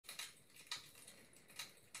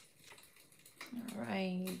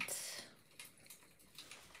right.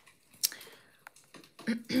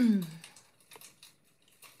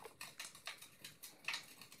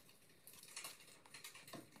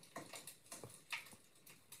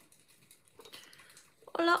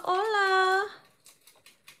 Hola, hola.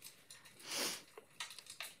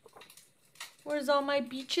 Where's all my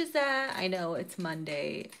beaches at? I know it's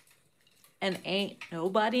Monday and ain't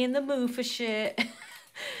nobody in the mood for shit.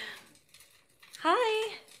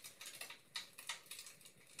 Hi.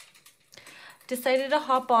 Decided to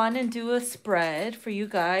hop on and do a spread for you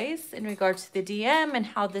guys in regards to the DM and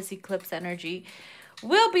how this eclipse energy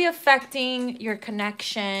will be affecting your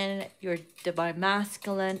connection, your divine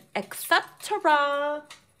masculine, etc.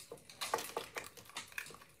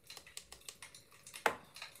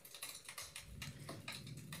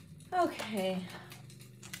 Okay.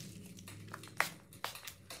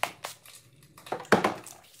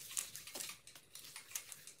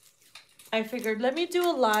 I figured, let me do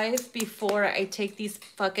a live before I take these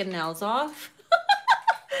fucking nails off.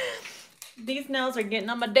 These nails are getting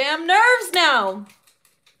on my damn nerves now.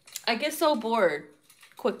 I get so bored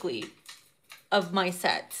quickly of my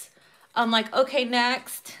sets. I'm like, okay,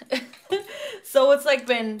 next. So it's like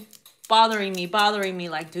been bothering me,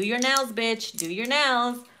 like, do your nails, bitch, do your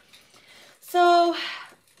nails. So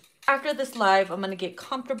after this live, I'm going to get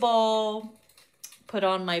comfortable, put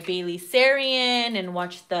on my Bailey Sarian and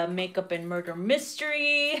watch the Makeup and Murder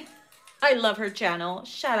Mystery. I love her channel.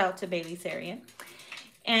 Shout out to Bailey Sarian.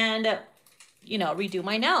 And, you know, redo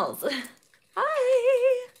my nails.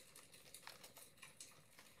 Hi.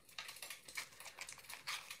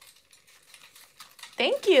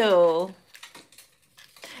 Thank you.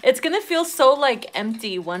 It's going to feel so, like,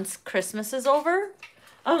 empty once Christmas is over.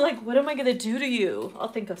 I'm like, what am I going to do to you? I'll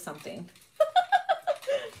think of something.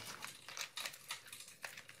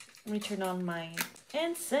 Let me turn on my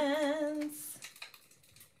incense.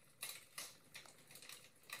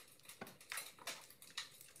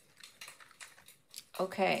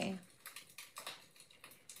 Okay.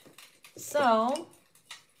 So,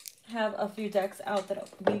 I have a few decks out that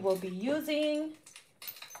we will be using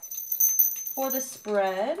for the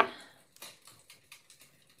spread.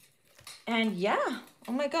 And yeah,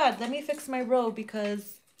 oh my God, let me fix my robe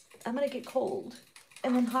because I'm going to get cold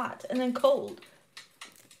and then hot and then cold.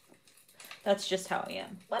 That's just how I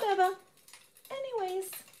am. Whatever. Anyways.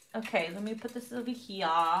 Okay, let me put this over here.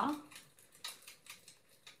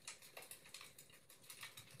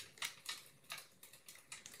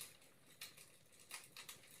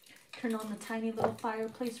 Turn on the tiny little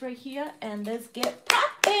fireplace right here and let's get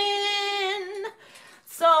popping.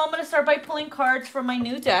 So I'm going to start by pulling cards from my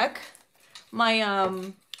new deck. My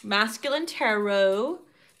Masculine Tarot.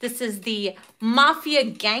 This is the Mafia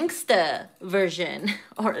Gangsta version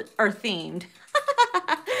or themed.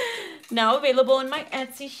 Now available in my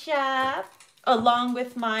Etsy shop, along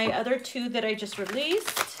with my other two that I just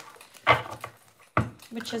released,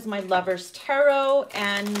 which is my Lover's Tarot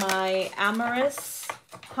and my Amorous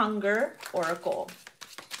Hunger Oracle.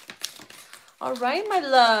 All right, my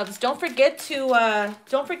loves, don't forget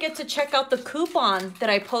to check out the coupon that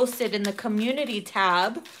I posted in the community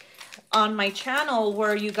tab on my channel,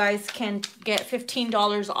 where you guys can get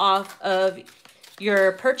 $15 off of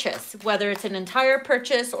your purchase, whether it's an entire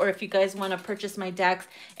purchase or if you guys want to purchase my decks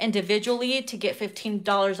individually to get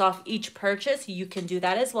 $15 off each purchase, you can do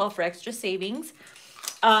that as well for extra savings.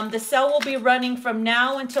 The sale will be running from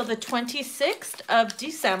now until the 26th of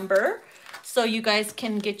December. So you guys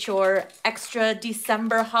can get your extra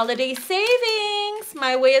December holiday savings.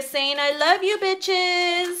 My way of saying I love you,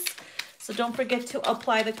 bitches. So don't forget to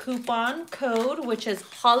apply the coupon code, which is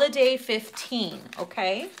holiday15,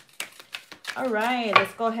 okay? All right,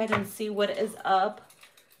 let's go ahead and see what is up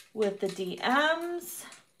with the DMs.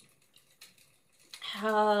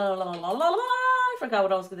 I forgot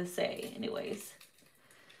what I was going to say. Anyways.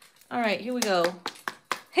 All right, here we go.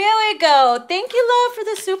 Here we go. Thank you, love, for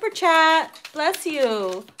the super chat. Bless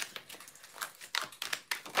you.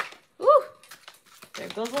 Ooh, there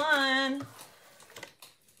goes one.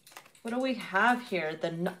 What do we have here?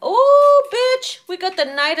 Oh, bitch, we got the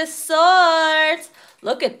Knight of Swords.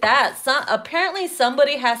 Look at that. Apparently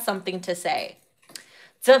somebody has something to say.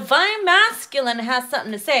 Divine Masculine has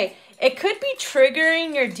something to say. It could be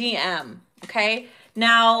triggering your DM, okay?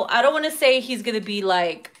 Now, I don't want to say he's going to be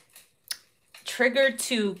like triggered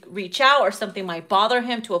to reach out, or something might bother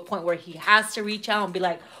him to a point where he has to reach out and be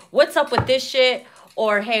like, what's up with this shit?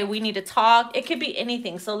 Or, hey, we need to talk. It could be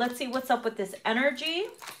anything. So let's see what's up with this energy.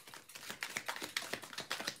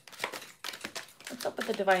 What's up with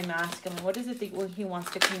the Divine Masculine? What is it that he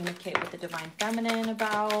wants to communicate with the Divine Feminine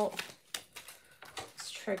about?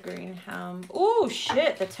 It's triggering him? Oh,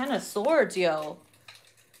 shit. The Ten of Swords, yo.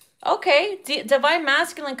 Okay. Divine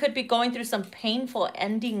Masculine could be going through some painful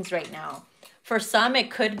endings right now. For some,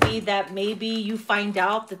 it could be that maybe you find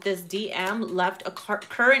out that this DM left a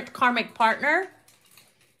current karmic partner.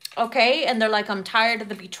 Okay. And they're like, I'm tired of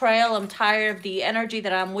the betrayal. I'm tired of the energy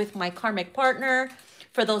that I'm with my karmic partner.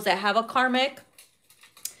 For those that have a karmic.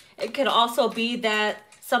 It could also be that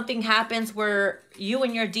something happens where you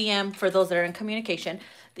and your DM, for those that are in communication,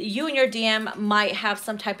 you and your DM might have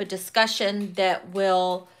some type of discussion that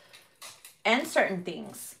will end certain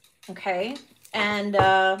things, okay? And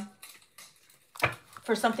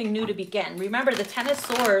for something new to begin. Remember, the Ten of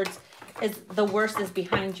Swords is the worst is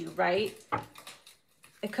behind you, right?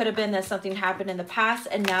 It could have been that something happened in the past,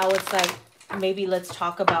 and now it's like, maybe let's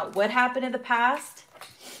talk about what happened in the past.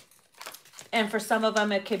 And for some of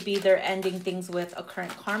them, it could be they're ending things with a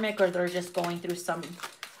current karmic, or they're just going through some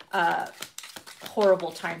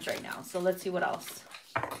horrible times right now. So let's see what else.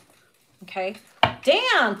 Okay.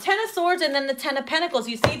 Damn, Ten of Swords and then the Ten of Pentacles.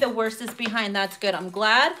 You see, the worst is behind. That's good. I'm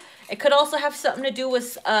glad. It could also have something to do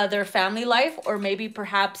with their family life, or maybe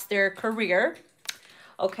perhaps their career.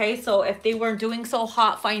 Okay, so if they weren't doing so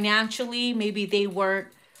hot financially, maybe they weren't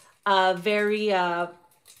very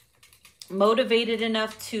motivated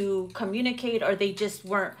enough to communicate, or they just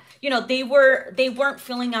weren't, you know, they weren't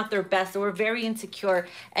feeling out their best. They were very insecure.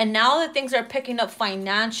 And now that things are picking up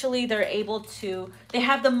financially, they're able to, they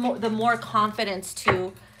have the more confidence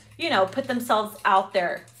to, you know, put themselves out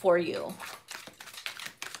there for you.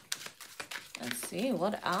 Let's see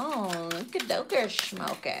what else. Look at Doker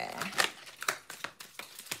Schmoker.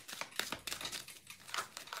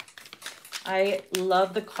 I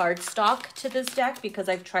love the cardstock to this deck because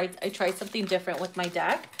I tried something different with my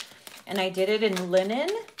deck, and I did it in linen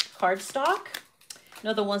cardstock. You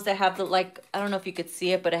know, the ones that have the, like, I don't know if you could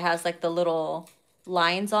see it, but it has like the little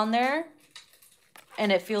lines on there,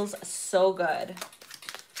 and it feels so good.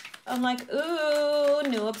 I'm like, ooh,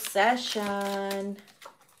 new obsession.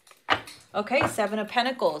 Okay, Seven of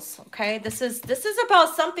Pentacles. Okay, this is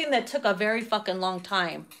about something that took a very fucking long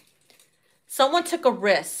time. Someone took a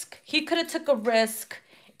risk. He could have took a risk,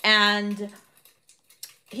 and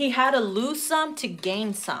he had to lose some to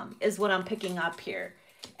gain some, is what I'm picking up here.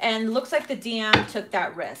 And looks like the DM took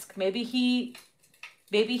that risk. Maybe he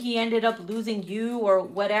ended up losing you or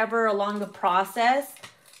whatever along the process.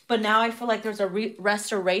 But now I feel like there's a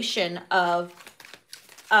restoration of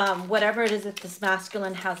whatever it is that this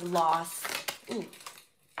masculine has lost. Ooh,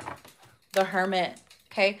 the Hermit.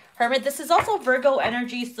 Okay, Hermit, this is also Virgo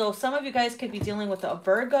energy, so some of you guys could be dealing with a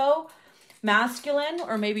Virgo masculine,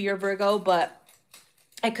 or maybe you're Virgo, but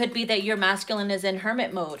it could be that your masculine is in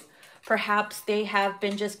Hermit mode. Perhaps they have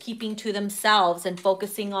been just keeping to themselves and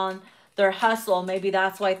focusing on their hustle. Maybe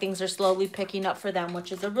that's why things are slowly picking up for them,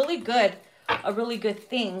 which is a really good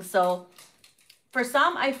thing. So for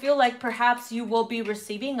some, I feel like perhaps you will be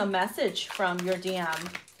receiving a message from your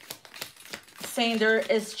DM saying there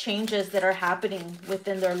is changes that are happening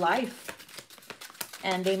within their life,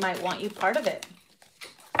 and they might want you part of it.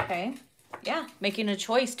 Okay, yeah, making a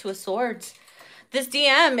choice, Two of Swords. This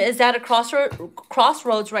DM is at a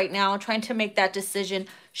crossroads right now, trying to make that decision.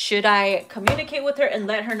 Should I communicate with her and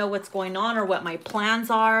let her know what's going on, or what my plans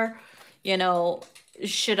are? You know,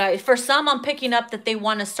 should I? For some, I'm picking up that they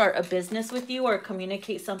want to start a business with you, or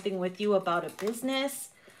communicate something with you about a business.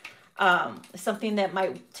 Something that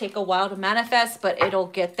might take a while to manifest, but it'll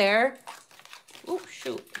get there. Oh,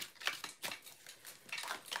 shoot.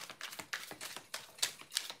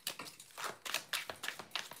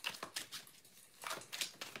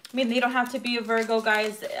 I mean, they don't have to be a Virgo,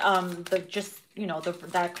 guys. Just, you know,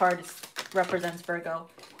 that card represents Virgo.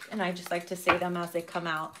 And I just like to say them as they come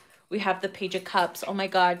out. We have the Page of Cups. Oh my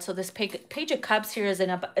God. So this Page of Cups here is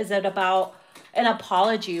it about an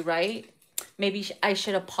apology, right? Maybe I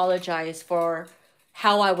should apologize for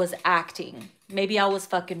how I was acting. Maybe I was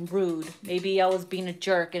fucking rude. Maybe I was being a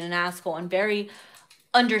jerk and an asshole and very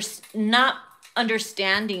not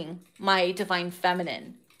understanding my divine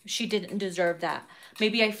feminine. She didn't deserve that.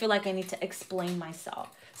 Maybe I feel like I need to explain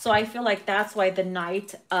myself. So I feel like that's why the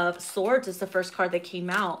Knight of Swords is the first card that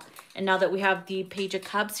came out. And now that we have the Page of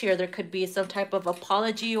Cups here, there could be some type of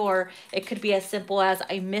apology, or it could be as simple as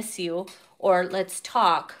I miss you, or let's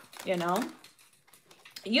talk, you know?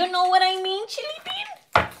 You know what I mean, Chili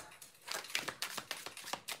Bean?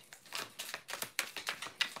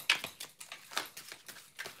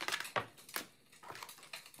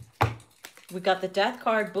 We got the Death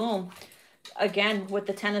card, boom. Again, with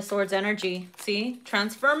the Ten of Swords energy. See?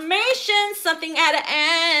 Transformation, something at an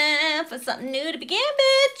end for something new to begin,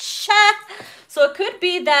 bitch. So it could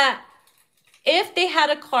be that If they had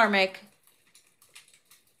a karmic,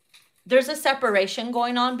 there's a separation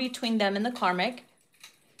going on between them and the karmic,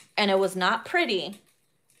 and it was not pretty,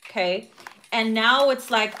 okay? And now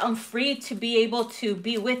it's like, I'm free to be able to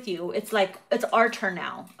be with you. It's like, it's our turn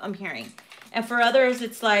now, I'm hearing. And for others,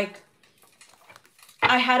 it's like,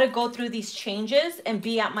 I had to go through these changes and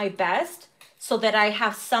be at my best so that I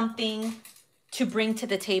have something to bring to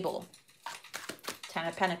the table. 10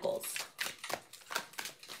 of Pentacles.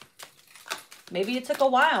 Maybe it took a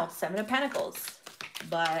while, 7 of Pentacles,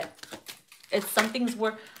 but it's something's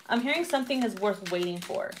worth, I'm hearing something is worth waiting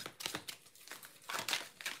for.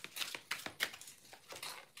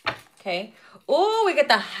 Okay. Oh, we get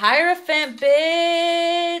the Hierophant,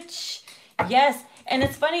 bitch. Yes. And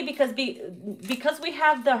it's funny because because we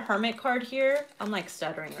have the Hermit card here, I'm like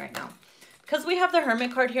stuttering right now. Because we have the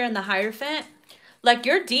Hermit card here and the Hierophant, like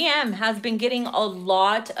your DM has been getting a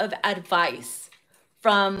lot of advice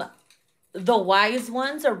from the wise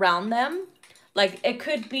ones around them. Like it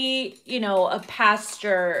could be, you know, a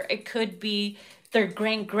pastor, it could be their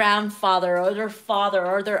great-grandfather or their father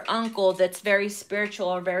or their uncle that's very spiritual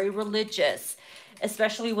or very religious,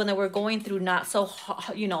 especially when they were going through not so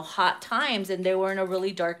hot, you know, hot times and they were in a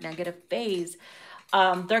really dark negative phase.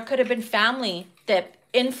 There could have been family that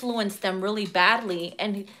influenced them really badly,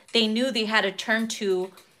 and they knew they had to turn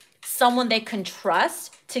to someone they can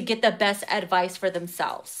trust to get the best advice for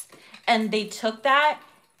themselves. And they took that,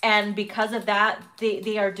 and because of that,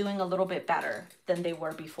 they are doing a little bit better than they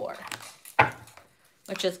were before,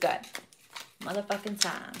 which is good. Motherfucking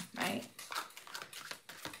time, right?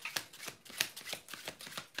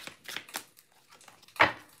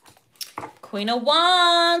 Queen of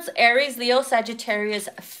Wands, Aries, Leo, Sagittarius,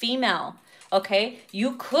 female. Okay,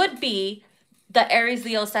 you could be the Aries,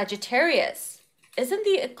 Leo, Sagittarius. Isn't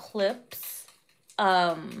the eclipse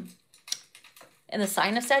in the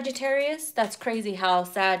sign of Sagittarius? That's crazy how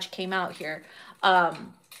Sag came out here.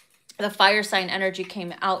 The fire sign energy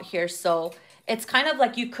came out here. So it's kind of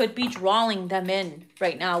like you could be drawing them in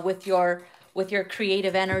right now with your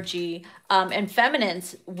creative energy. And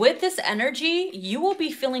feminines, with this energy, you will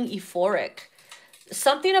be feeling euphoric.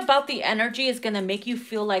 Something about the energy is going to make you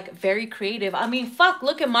feel like very creative. I mean, fuck,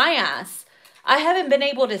 look at my ass. I haven't been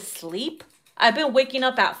able to sleep. I've been waking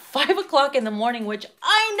up at 5 o'clock in the morning, which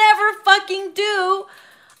I never fucking do.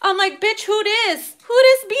 I'm like, bitch, who this? Who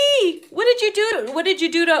this be? What did you do? What did you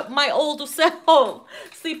do to my old self?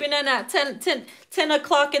 Sleeping in at 10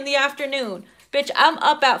 o'clock in the afternoon. Bitch, I'm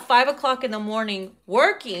up at 5 o'clock in the morning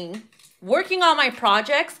working on my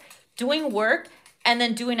projects, doing work, and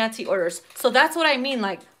then doing Etsy orders. So that's what I mean,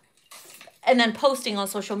 like, and then posting on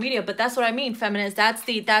social media. But that's what I mean, feminines. That's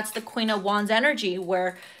the Queen of Wands energy,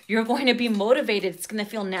 where you're going to be motivated. It's going to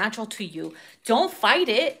feel natural to you. Don't fight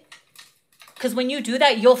it. Because when you do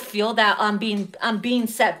that, you'll feel that I'm being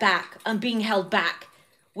set back. I'm being held back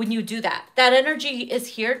when you do that. That energy is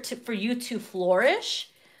here for you to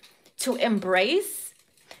flourish, to embrace,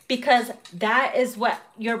 because that is what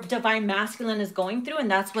your divine masculine is going through,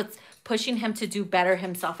 and that's what's pushing him to do better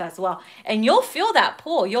himself as well. And you'll feel that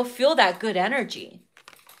pull. You'll feel that good energy.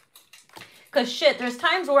 Because shit, there's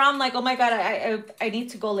times where I'm like, oh my God, I need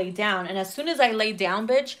to go lay down. And as soon as I lay down,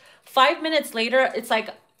 bitch, 5 minutes later, it's like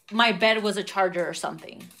my bed was a charger or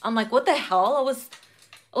something. I'm like, what the hell? I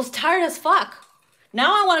was tired as fuck.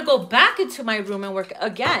 Now I want to go back into my room and work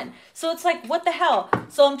again. So it's like, what the hell?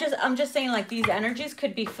 So I'm just saying, like, these energies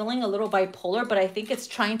could be feeling a little bipolar, but I think it's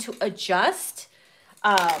trying to adjust.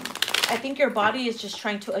 I think your body is just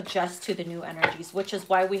trying to adjust to the new energies, which is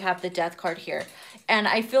why we have the Death card here. And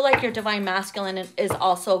I feel like your divine masculine is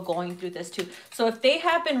also going through this too. So if they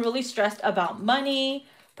have been really stressed about money,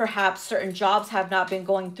 perhaps certain jobs have not been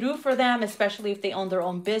going through for them, especially if they own their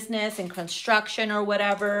own business in construction or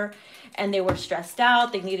whatever, and they were stressed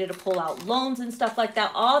out, they needed to pull out loans and stuff like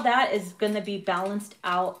that. All that is going to be balanced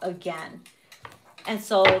out again. And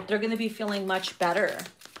so they're going to be feeling much better.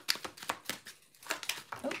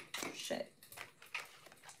 Oh, shit.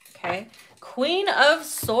 Okay. Queen of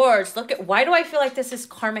Swords. Look at, why do I feel like this is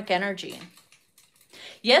karmic energy?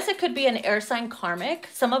 Yes, it could be an air sign karmic.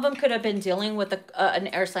 Some of them could have been dealing with an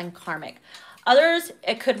air sign karmic. Others,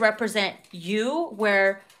 it could represent you,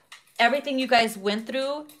 where everything you guys went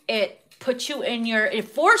through, it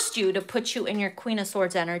forced you to put you in your Queen of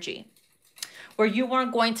Swords energy, where you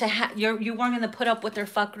weren't going to you weren't going to put up with their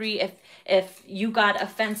fuckery. If you got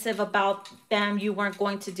offensive about them, you weren't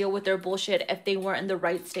going to deal with their bullshit if they weren't in the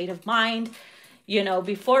right state of mind. You know,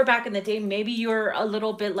 before, back in the day, maybe you're a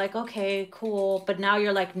little bit like, okay, cool. But now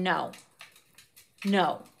you're like, no.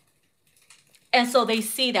 And so they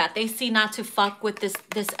see that. They see not to fuck with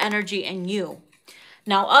this energy in you.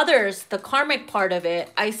 Now others, the karmic part of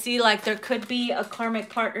it, I see like there could be a karmic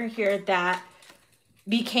partner here that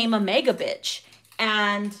became a mega bitch.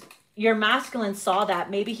 And your masculine saw that.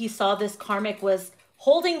 Maybe he saw this karmic was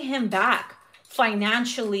holding him back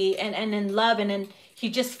financially and in love. And then he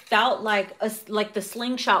just felt like the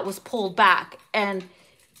slingshot was pulled back. And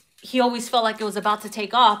he always felt like it was about to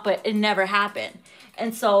take off, but it never happened.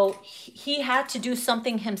 And so he had to do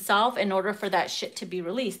something himself in order for that shit to be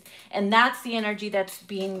released. And that's the energy that's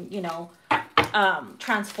being, you know,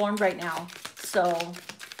 transformed right now. So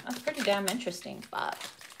that's pretty damn interesting. But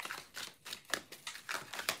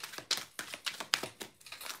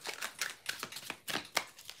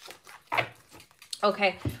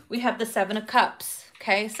okay, we have the Seven of Cups.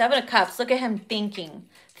 Okay, Seven of Cups. Look at him thinking.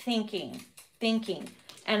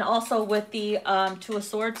 And also with the Two of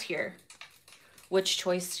Swords here. Which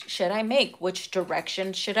choice should I make? Which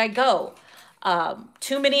direction should I go?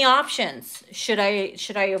 Too many options. Should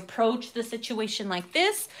I approach the situation like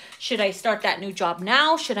this? Should I start that new job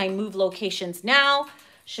now? Should I move locations now?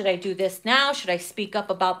 Should I do this now? Should I speak up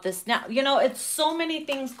about this now? You know, it's so many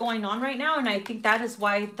things going on right now. And I think that is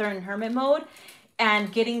why they're in hermit mode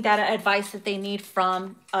and getting that advice that they need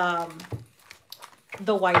from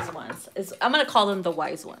the wise ones. I'm going to call them the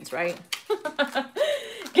wise ones, right?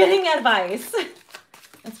 Getting advice.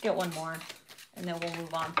 Let's get one more and then we'll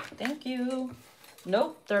move on. Thank you.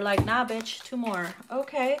 Nope. They're like, nah, bitch. Two more.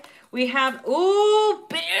 Okay. We have, ooh,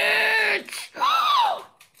 bitch.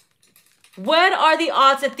 What are the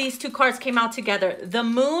odds that these two cards came out together? The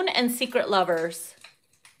Moon and Secret Lovers.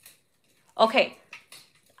 Okay.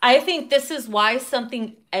 I think this is why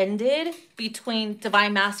something ended between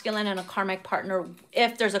Divine Masculine and a karmic partner,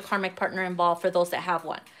 if there's a karmic partner involved for those that have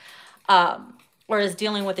one, or is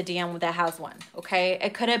dealing with a DM that has one, okay?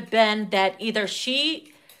 It could have been that either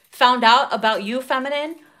she found out about you,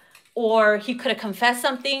 feminine, or he could have confessed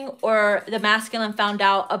something, or the masculine found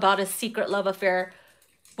out about a secret love affair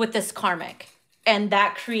with this karmic, and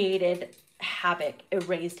that created havoc. It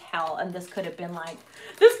raised hell. And this could have been like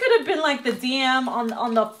the DM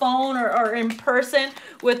on the phone or in person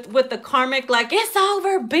with the karmic, like, it's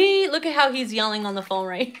over, B. Look at how he's yelling on the phone,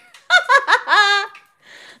 right?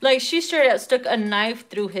 Like, she straight up stuck a knife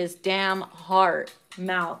through his damn heart,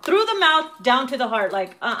 mouth, through the mouth down to the heart,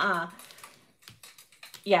 like,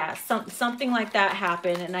 yeah, something like that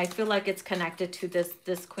happened. And I feel like it's connected to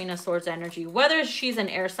this Queen of Swords energy, whether she's an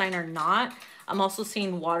air sign or not. I'm also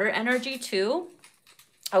seeing water energy too.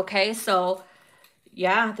 Okay, so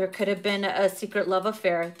yeah, there could have been a secret love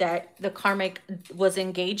affair that the karmic was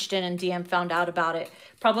engaged in and DM found out about it.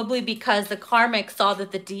 Probably because the karmic saw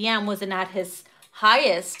that the DM wasn't at his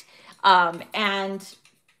highest, and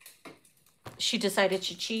she decided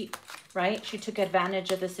to cheat, right? She took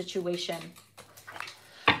advantage of the situation.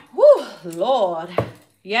 Woo, Lord.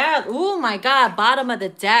 Yeah, oh my God, bottom of the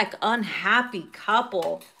deck, unhappy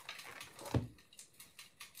couple.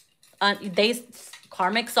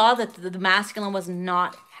 Karmic saw that the masculine was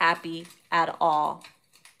not happy at all.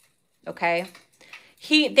 Okay?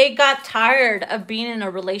 They got tired of being in a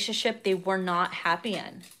relationship they were not happy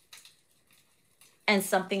in. And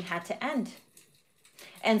something had to end.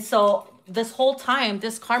 And so this whole time,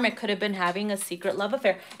 this karmic could have been having a secret love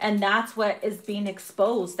affair. And that's what is being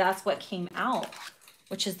exposed. That's what came out,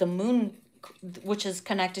 which is the moon, which is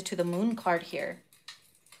connected to the moon card here.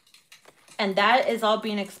 And that is all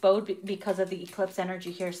being exposed because of the eclipse energy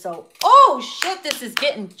here. So, oh shit, this is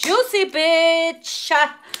getting juicy, bitch.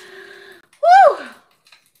 Woo!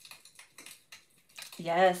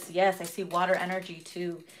 Yes, yes, I see water energy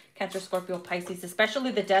too. Cancer, Scorpio, Pisces, especially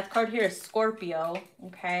the death card here is Scorpio,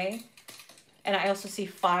 okay? And I also see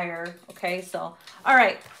fire, okay? So, all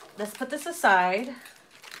right, let's put this aside.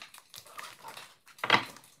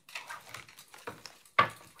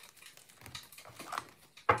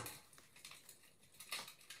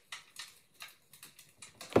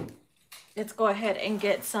 Let's go ahead and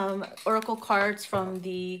get some oracle cards from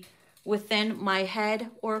the Within My Head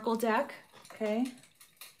oracle deck, okay?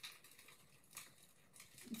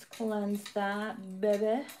 Let's cleanse that,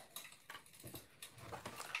 baby.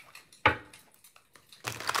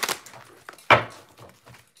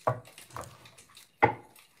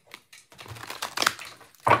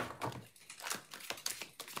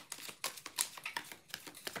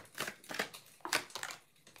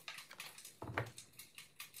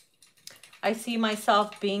 I see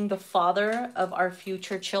myself being the father of our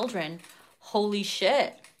future children. Holy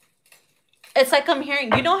shit. It's like I'm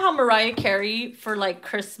hearing, you know how Mariah Carey for like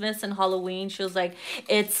Christmas and Halloween, she was like,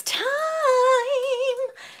 it's time.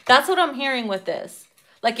 That's what I'm hearing with this.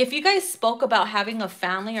 Like if you guys spoke about having a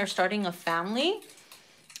family or starting a family,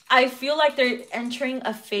 I feel like they're entering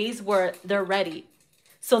a phase where they're ready.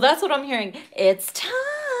 So that's what I'm hearing. It's time.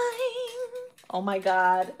 Oh my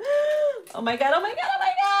God. Oh my God. Oh my God. Oh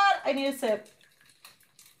my God. I need a sip.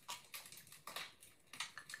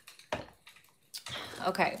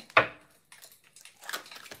 Okay.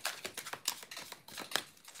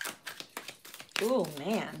 Ooh,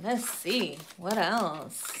 man. Let's see. What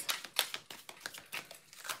else?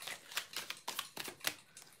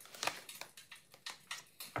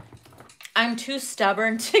 I'm too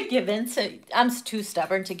stubborn to give in to, I'm too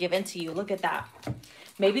stubborn to give in to you. Look at that.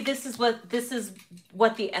 Maybe this is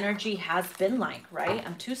what the energy has been like, right?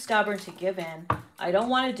 I'm too stubborn to give in. I don't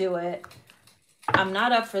want to do it. I'm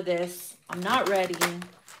not up for this. I'm not ready.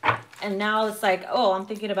 And now it's like, oh, I'm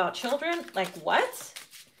thinking about children. Like what?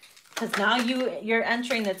 Because now you're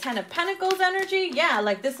entering the 10 of Pentacles energy. Yeah,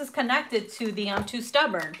 like this is connected to the I'm too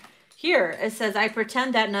stubborn. Here, it says, I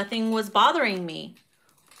pretend that nothing was bothering me.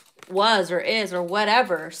 Was or is or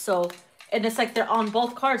whatever. So, and it's like they're on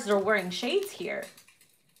both cards. They're wearing shades here.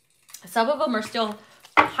 Some of them are still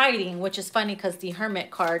hiding, which is funny because the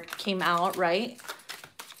Hermit card came out, right?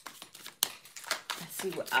 Let's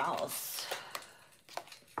see what else.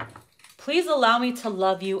 Please allow me to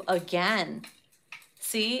love you again.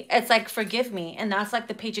 See, it's like, forgive me. And that's like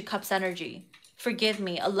the Page of Cups energy. Forgive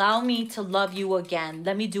me. Allow me to love you again.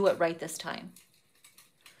 Let me do it right this time.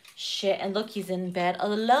 Shit. And look, he's in bed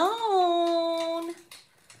alone.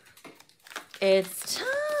 It's time.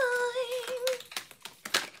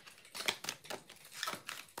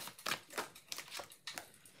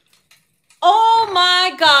 Oh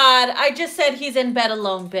my God. I just said he's in bed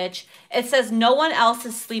alone, bitch. It says no one else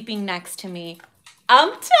is sleeping next to me. I'm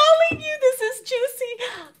telling you, this is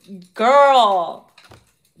juicy. Girl.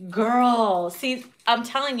 See, I'm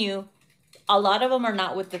telling you, a lot of them are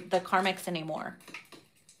not with the Karmics anymore.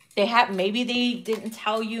 Maybe they didn't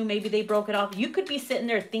tell you, maybe they broke it off. You could be sitting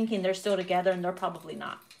there thinking they're still together and they're probably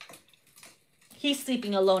not. He's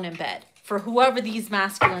sleeping alone in bed for whoever these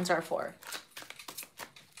masculines are for.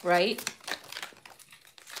 Right?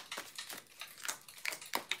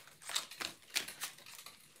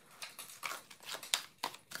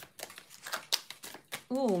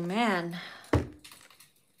 Ooh, man.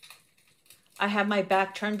 I have my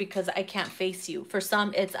back turned because I can't face you. For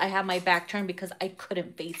some, it's I have my back turned because I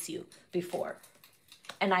couldn't face you before.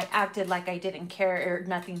 And I acted like I didn't care or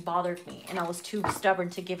nothing bothered me. And I was too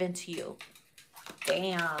stubborn to give in to you.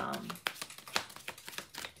 Damn.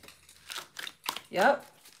 Yep.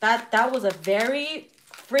 That was a very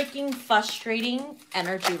freaking frustrating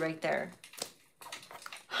energy right there.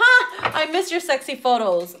 Ha! I miss your sexy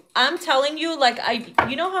photos. I'm telling you, like,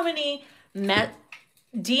 you know how many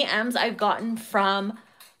DMs I've gotten from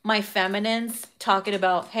my feminines talking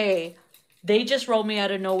about, hey, they just rolled me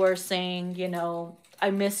out of nowhere saying, you know, I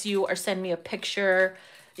miss you, or send me a picture,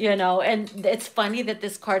 you know. And it's funny that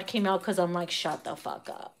this card came out because I'm like, shut the fuck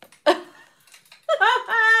up.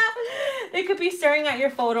 They could be staring at your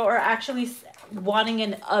photo or actually wanting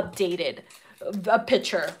an updated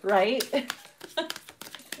picture, right?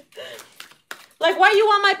 Like, why you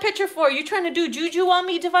want my picture for? You trying to do juju on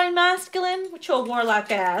me, Divine Masculine? With your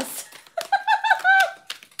warlock ass.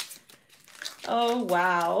 Oh,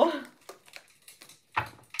 wow.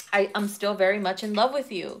 I'm still very much in love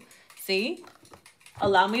with you. See?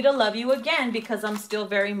 Allow me to love you again because I'm still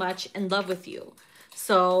very much in love with you.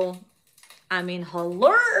 So, I mean, hello.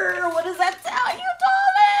 What does that tell you,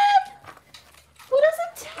 darling? What does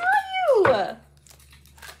it tell you?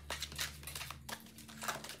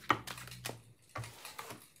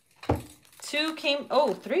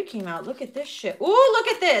 Three came out. Look at this shit. Ooh, look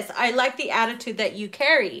at this. I like the attitude that you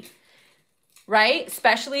carry. Right?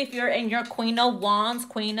 Especially if you're in your Queen of Wands,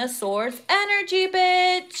 Queen of Swords energy,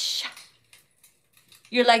 bitch.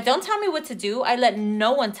 You're like, don't tell me what to do. I let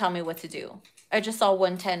no one tell me what to do. I just saw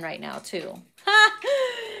 110 right now, too.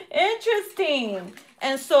 Interesting.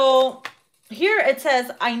 And so here it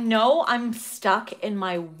says, I know I'm stuck in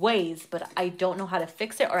my ways, but I don't know how to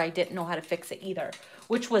fix it, or I didn't know how to fix it either.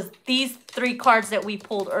 Which was these three cards that we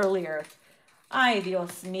pulled earlier. Ay,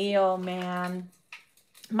 Dios mío, man.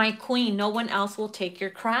 My queen, no one else will take your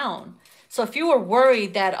crown. So if you were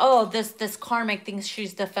worried that, oh, this karmic thinks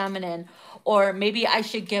she's the feminine, or maybe I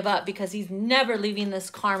should give up because he's never leaving this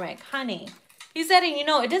karmic. Honey, he's letting you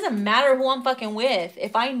know it doesn't matter who I'm fucking with.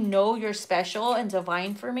 If I know you're special and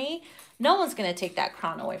divine for me, no one's going to take that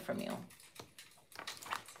crown away from you.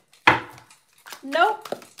 Nope.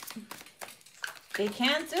 They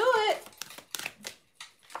can't do it.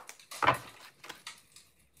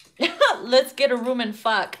 Let's get a room and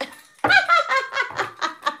fuck.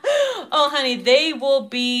 Oh, honey, they will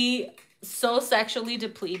be so sexually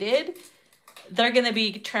depleted, they're going to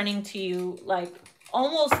be turning to you like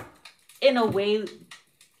almost in a way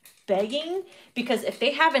begging, because if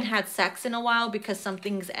they haven't had sex in a while because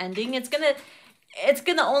something's ending, it's going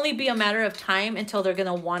to only be a matter of time until they're going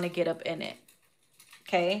to want to get up in it.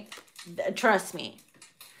 Okay? Trust me.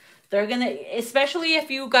 They're going to, especially if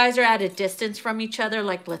you guys are at a distance from each other,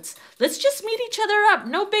 like let's just meet each other up.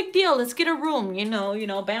 No big deal. Let's get a room, you know,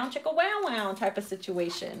 bow chicka wow wow type of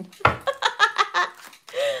situation.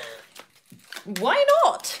 Why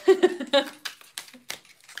not?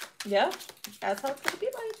 Yeah, that's how it's going to be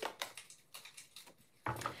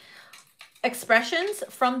like. Expressions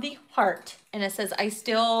from the heart. And it says, I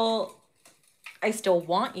still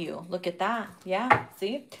want you. Look at that. Yeah,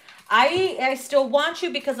 see? I still want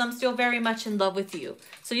you because I'm still very much in love with you.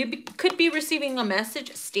 So you could be receiving a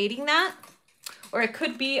message stating that. Or it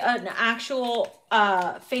could be an actual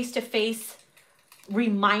face-to-face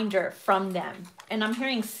reminder from them. And I'm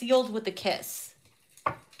hearing sealed with a kiss.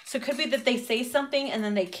 So it could be that they say something and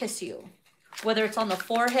then they kiss you. Whether it's on the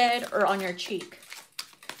forehead or on your cheek.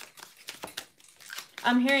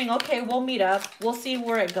 I'm hearing, okay, we'll meet up. We'll see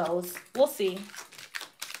where it goes. We'll see.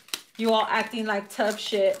 You all acting like tough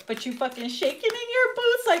shit, but you fucking shaking in your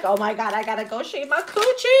boots like, oh my God, I gotta go shave my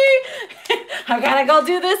coochie. I gotta go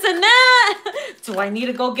do this and that. Do I need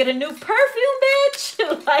to go get a new perfume,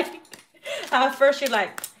 bitch? Like, at first you're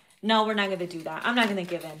like, no, we're not going to do that. I'm not going to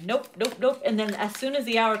give in. Nope, nope, nope. And then as soon as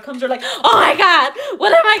the hour comes, you're like, oh my God,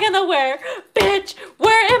 what am I going to wear? Bitch,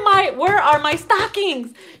 where are my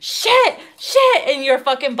stockings? Shit. And you're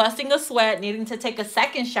fucking busting a sweat, needing to take a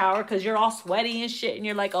second shower because you're all sweaty and shit. And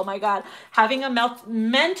you're like, oh my God, having a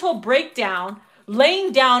mental breakdown,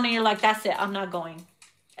 laying down, and you're like, that's it, I'm not going.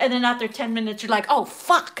 And then after 10 minutes, you're like, oh,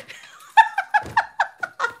 fuck.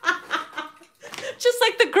 Just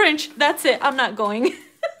like the Grinch, that's it, I'm not going.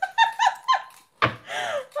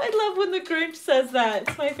 I love when the Grinch says that.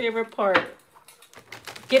 It's my favorite part.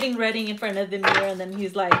 Getting ready in front of the mirror and then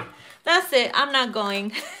he's like, that's it, I'm not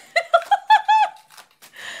going.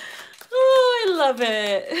 Oh, I love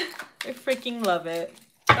it. I freaking love it.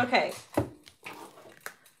 Okay.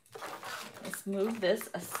 Let's move this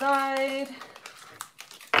aside.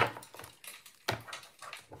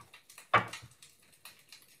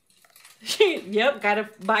 Yep, gotta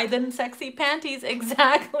buy them sexy panties.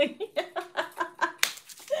 Exactly.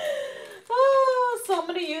 Oh, so I'm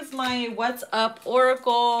gonna use my What's Up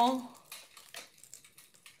Oracle.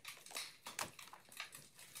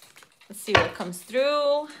 Let's see what comes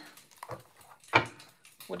through.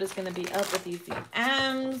 What is gonna be up with these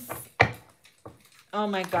DMs? Oh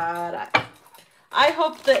my God. I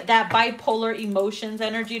hope that bipolar emotions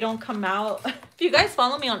energy don't come out. If you guys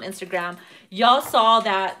follow me on Instagram, y'all saw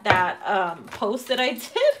that post that I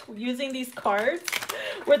did using these cards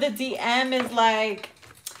where the DM is like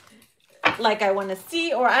I want to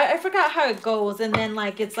see, or I forgot how it goes. And then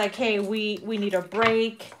like, it's like, hey, we need a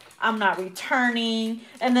break. I'm not returning.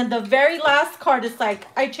 And then the very last card is like,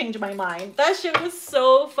 I changed my mind. That shit was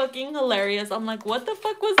so fucking hilarious. I'm like, what the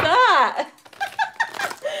fuck was that?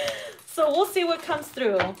 So we'll see what comes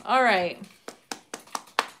through. All right.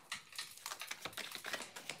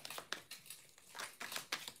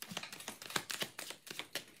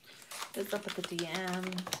 What's up with the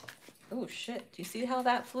DM? Oh shit. Do you see how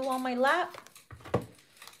that flew on my lap?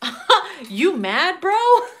 You mad, bro?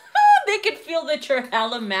 They could feel that you're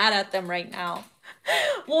hella mad at them right now.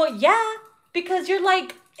 Well, yeah, because you're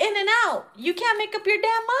like in and out. You can't make up your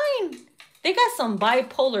damn mind. They got some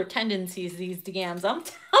bipolar tendencies, these DMs. I'm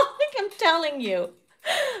telling you.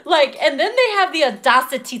 Like, and then they have the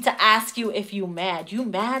audacity to ask you if you mad. You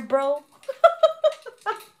mad, bro?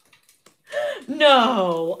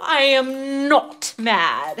 No, I am not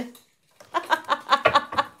mad.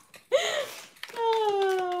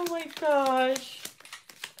 Oh my gosh.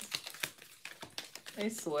 I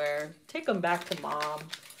swear. Take them back to mom.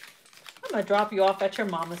 I'm going to drop you off at your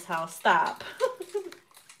mama's house. Stop.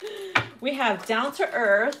 We have down to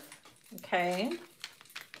earth. Okay.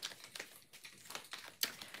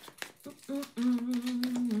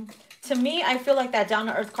 To me, I feel like that down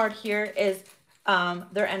to earth card here is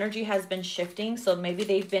their energy has been shifting. So maybe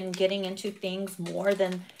they've been getting into things more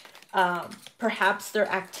than perhaps their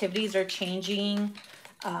activities are changing.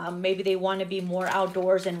 Maybe they want to be more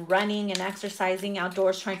outdoors and running and exercising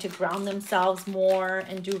outdoors, trying to ground themselves more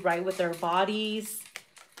and do right with their bodies.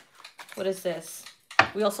 What is this?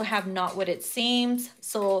 We also have not what it seems.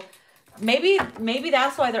 So maybe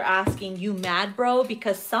that's why they're asking, you mad, bro?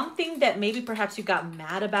 Because something that maybe perhaps you got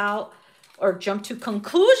mad about or jumped to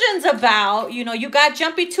conclusions about, you know, you got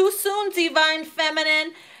jumpy too soon, divine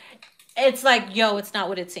feminine. It's like, yo, it's not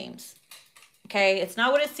what it seems. Okay, it's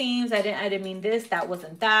not what it seems. I didn't mean this. That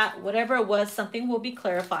wasn't that. Whatever it was, something will be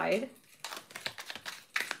clarified.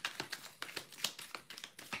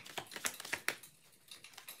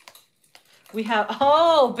 We have,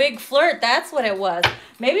 oh, big flirt. That's what it was.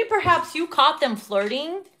 Maybe perhaps you caught them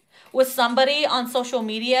flirting with somebody on social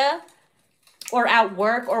media or at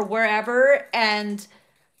work or wherever, and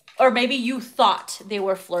or maybe you thought they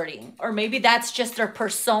were flirting, or maybe that's just their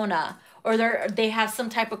persona, or they have some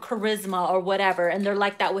type of charisma or whatever, and they're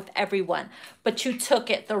like that with everyone, but you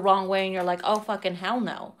took it the wrong way and you're like, oh fucking hell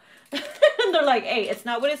no. And they're like, hey, it's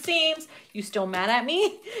not what it seems. You still mad at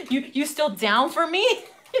me? You still down for me?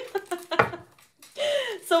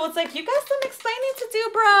 So it's like, you got some explaining to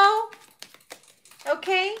do, bro.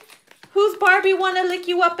 Okay? Who's Barbie wanna lick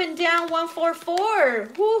you up and down 144?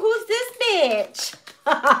 Who's this bitch?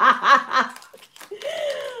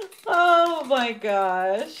 Oh my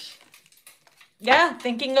gosh. Yeah,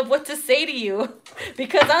 thinking of what to say to you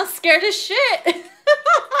because I'm scared as shit. That's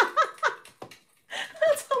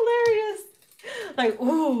hilarious. Like,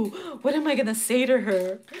 ooh, what am I gonna say to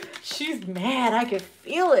her? She's mad. I can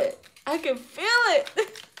feel it. I can feel it.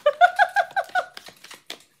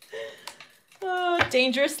 Oh,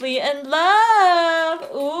 dangerously in love.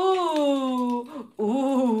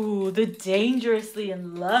 Ooh, the dangerously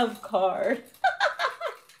in love card.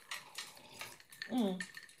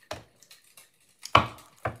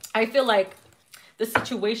 I feel like the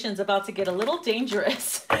situation's about to get a little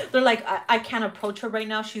dangerous. They're like, I can't approach her right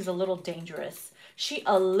now. She's a little dangerous. She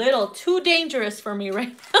a little too dangerous for me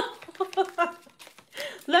right now.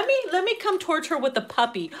 Let me come towards her with the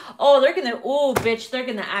puppy. Oh, they're gonna, oh, bitch, they're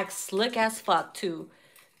gonna act slick as fuck too.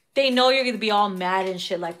 They know you're gonna be all mad and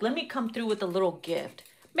shit. Like, let me come through with a little gift.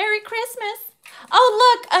 Merry Christmas.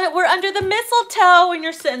 Oh, look, we're under the mistletoe. And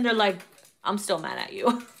you're sitting there like, I'm still mad at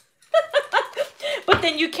you. But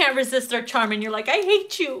then you can't resist their charm and you're like, I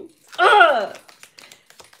hate you. Ugh.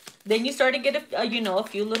 Then you start to get a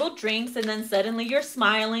few little drinks, and then suddenly you're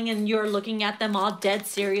smiling and you're looking at them all dead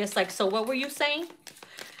serious. Like, so what were you saying?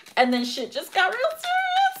 And then shit just got real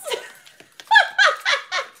serious.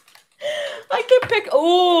 I can pick,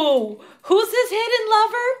 oh, who's this hidden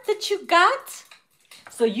lover that you got?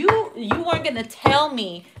 So you weren't going to tell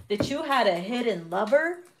me that you had a hidden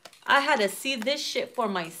lover? I had to see this shit for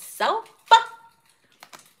myself.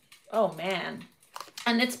 Oh, man.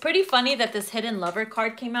 And it's pretty funny that this hidden lover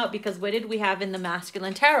card came out because what did we have in the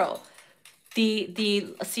masculine tarot?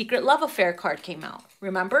 The secret love affair card came out.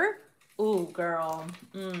 Remember? Ooh, girl.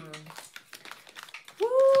 Ooh,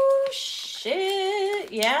 shit.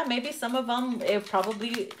 Yeah, maybe some of them, it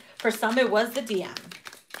probably, for some it was the DM.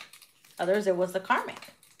 Others, it was the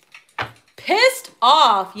karmic. Pissed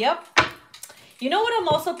off. Yep. You know what I'm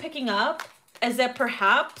also picking up? Is that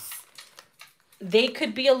perhaps they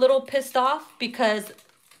could be a little pissed off because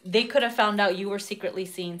they could have found out you were secretly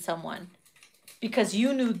seeing someone. Because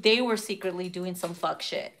you knew they were secretly doing some fuck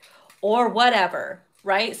shit. Or whatever.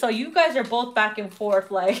 Right? So you guys are both back and forth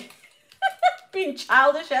like being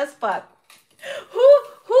childish as fuck.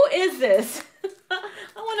 Who is this? I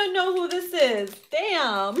want to know who this is.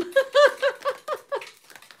 Damn.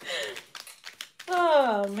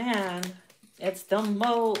 Oh, man. It's the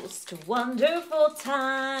most wonderful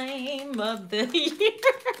time of the year.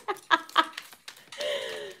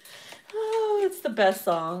 Oh, it's the best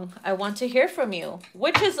song. I want to hear from you.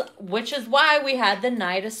 Which is why we had the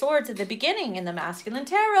Knight of Swords at the beginning in the masculine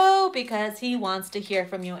tarot, because he wants to hear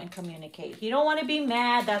from you and communicate. He don't want to be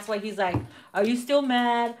mad. That's why he's like, are you still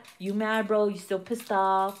mad? You mad, bro? You still pissed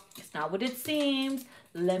off? It's not what it seems.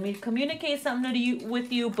 Let me communicate something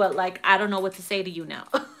with you, but like, I don't know what to say to you now.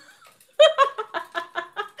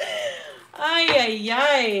 Ay, ay,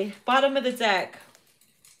 ay. Bottom of the deck.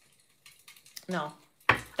 No,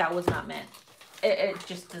 that was not meant. It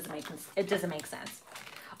just doesn't make sense. It doesn't make sense.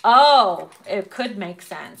 Oh, it could make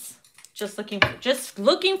sense. Just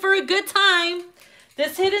looking for a good time.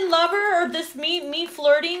 This hidden lover, or this me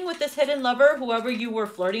flirting with this hidden lover, whoever you were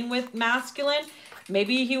flirting with, masculine,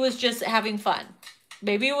 maybe he was just having fun.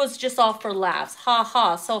 Maybe it was just all for laughs. Ha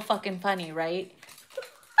ha, so fucking funny, right?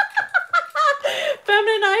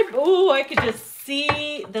 Feminine eye, ooh, I could just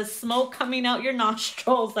see the smoke coming out your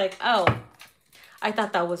nostrils. Like, oh, I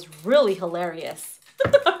thought that was really hilarious.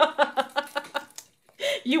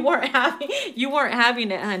 You weren't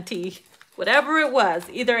having it, hunty. Whatever it was,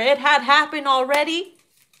 either it had happened already,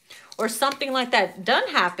 or something like that done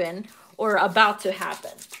happen, or about to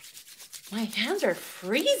happen. My hands are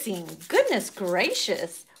freezing. Goodness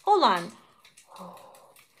gracious. Hold on.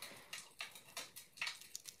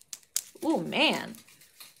 Oh, man.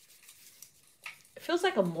 It feels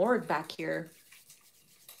like a morgue back here.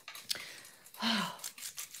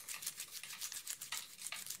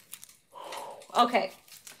 Okay.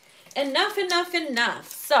 Enough.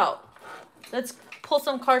 So let's pull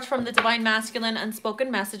some cards from the Divine Masculine Unspoken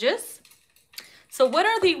Messages. So what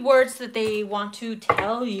are the words that they want to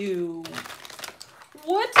tell you?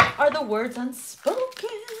 What are the words unspoken?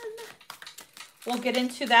 We'll get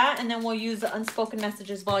into that, and then we'll use the Unspoken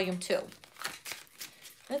Messages Volume 2.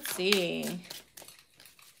 Let's see.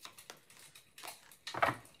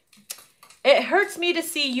 It hurts me to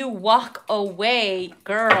see you walk away,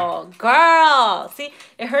 girl. See,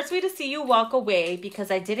 it hurts me to see you walk away because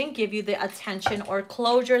I didn't give you the attention or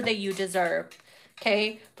closure that you deserve.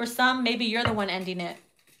 Okay? For some, maybe you're the one ending it.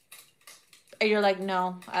 And you're like,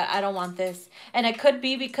 no, I don't want this. And it could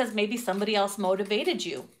be because maybe somebody else motivated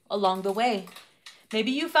you along the way.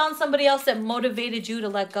 Maybe you found somebody else that motivated you to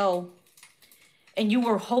let go. And you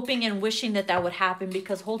were hoping and wishing that that would happen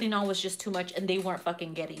because holding on was just too much and they weren't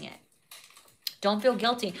fucking getting it. Don't feel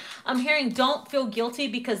guilty. I'm hearing don't feel guilty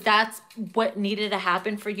because that's what needed to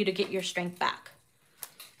happen for you to get your strength back.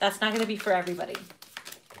 That's not going to be for everybody.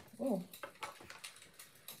 Ooh.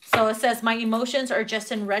 So it says, my emotions are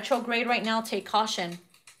just in retrograde right now. Take caution.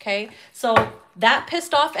 Okay. So that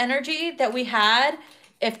pissed off energy that we had,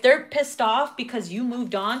 if they're pissed off because you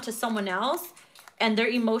moved on to someone else and their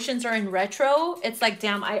emotions are in retro, it's like,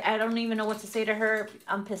 damn, I don't even know what to say to her.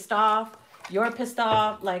 I'm pissed off. You're pissed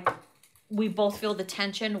off. Like, we both feel the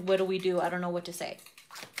tension. What do? I don't know what to say.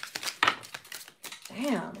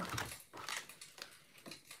 Damn.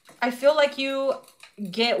 I feel like you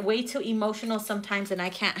get way too emotional sometimes and I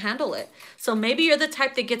can't handle it. So maybe you're the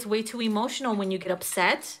type that gets way too emotional when you get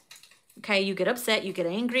upset. Okay, you get upset, you get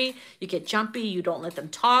angry, you get jumpy, you don't let them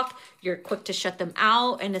talk, you're quick to shut them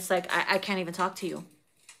out, and it's like, I can't even talk to you.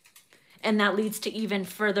 And that leads to even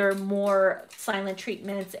further more silent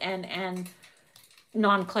treatments and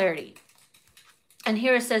non-clarity. And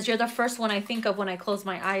here it says, you're the first one I think of when I close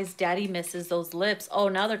my eyes. Daddy misses those lips. Oh,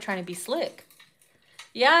 now they're trying to be slick.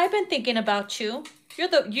 Yeah, I've been thinking about you.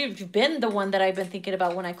 You've been the one that I've been thinking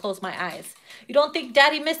about when I close my eyes. You don't think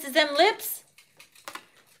Daddy misses them lips?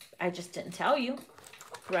 I just didn't tell you,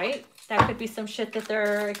 right? That could be some shit that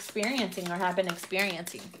they're experiencing or have been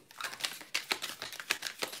experiencing.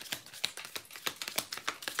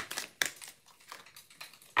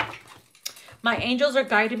 My angels are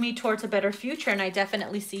guiding me towards a better future, and I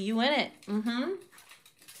definitely see you in it.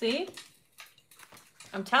 See?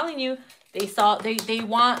 I'm telling you, they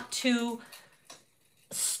want to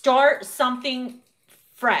start something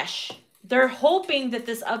fresh. They're hoping that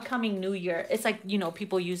this upcoming new year, it's like, you know,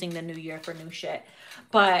 people using the new year for new shit,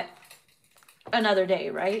 but another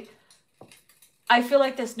day, right? I feel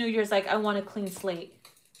like this new year's like, I want a clean slate.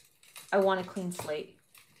 I want a clean slate.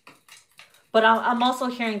 But I'm also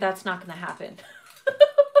hearing that's not going to happen.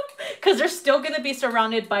 Because they're still going to be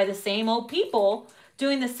surrounded by the same old people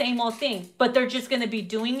doing the same old thing. But they're just going to be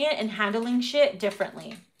doing it and handling shit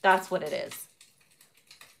differently. That's what it is.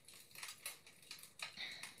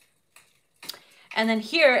 And then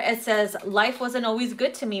here it says, life wasn't always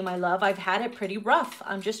good to me, my love. I've had it pretty rough.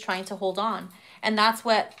 I'm just trying to hold on. And that's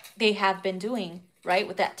what they have been doing, right?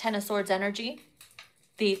 With that Ten of Swords energy.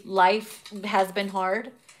 The life has been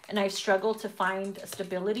hard. And I've struggled to find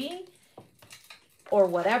stability or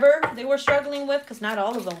whatever they were struggling with, because not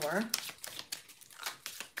all of them were.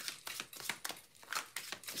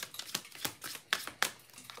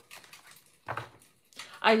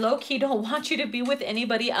 I low-key don't want you to be with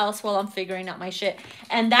anybody else while I'm figuring out my shit.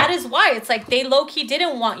 And that is why it's like they low-key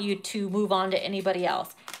didn't want you to move on to anybody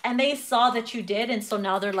else. And they saw that you did, and so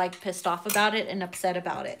now they're like pissed off about it and upset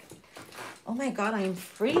about it. Oh my God, I'm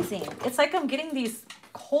freezing. It's like I'm getting these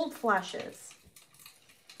cold flashes.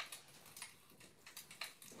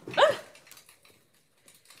 Ah!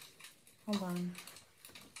 Hold on.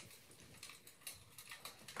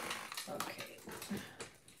 Okay.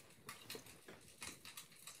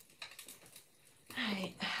 All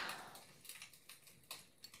right.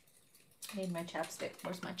 I need my chapstick.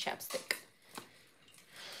 Where's my chapstick?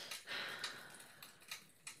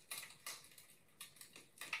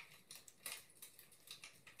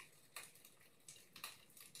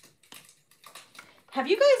 Have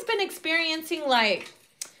you guys been experiencing like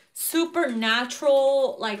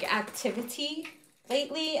supernatural like activity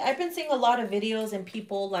lately? I've been seeing a lot of videos and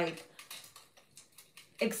people like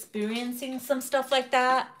experiencing some stuff like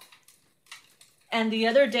that. And the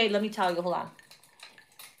other day, let me tell you, hold on.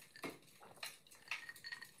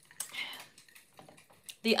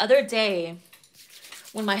 The other day,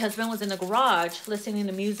 when my husband was in the garage listening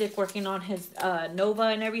to music, working on his Nova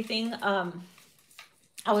and everything, I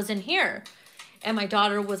was in here. And my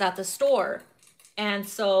daughter was at the store. And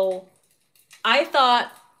so I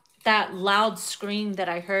thought that loud scream that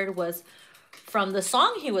I heard was from the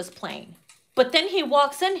song he was playing. But then he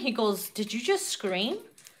walks in, he goes, "Did you just scream?"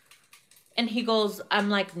 And he goes, I'm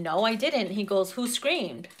like, "No, I didn't." He goes, "Who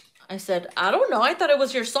screamed?" I said, "I don't know. I thought it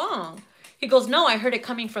was your song." He goes, "No, I heard it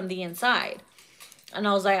coming from the inside." And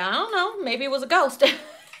I was like, "I don't know. Maybe it was a ghost."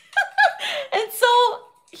 And so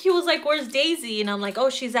he was like, "Where's Daisy?" And I'm like, "Oh,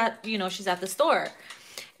 she's at, she's at the store."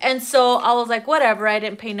 And so I was like, whatever. I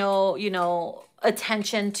didn't pay no,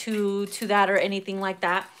 attention to that or anything like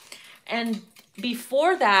that. And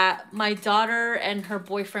before that, my daughter and her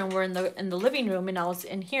boyfriend were in the living room, and I was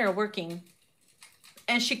in here working.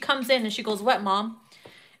 And she comes in and she goes, "What, Mom?"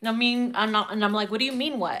 And I'm like, "What do you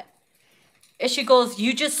mean what?" And she goes,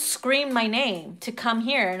 "You just screamed my name to come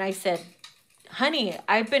here." And I said, "Honey,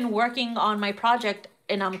 I've been working on my project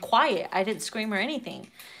and I'm quiet. I didn't scream or anything."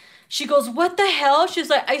 She goes, "What the hell?" She's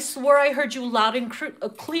like, "I swear I heard you loud and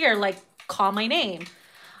clear, like, call my name."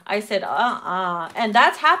 I said, And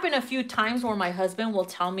that's happened a few times where my husband will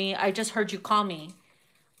tell me, "I just heard you call me."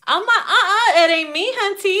 I'm like, it ain't me,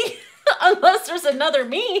 hunty. Unless there's another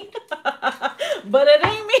me. But it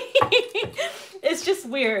ain't me. It's just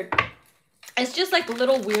weird. It's just like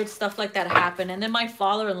little weird stuff like that happen. And then my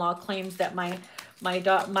father-in-law claims that my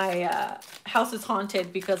house is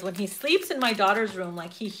haunted because when he sleeps in my daughter's room,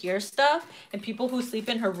 like, he hears stuff, and people who sleep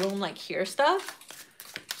in her room, like, hear stuff.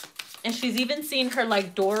 And she's even seen her,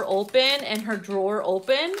 like, door open and her drawer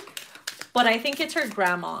open. But I think it's her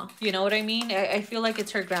grandma. You know what I mean? I feel like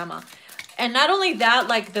it's her grandma. And not only that,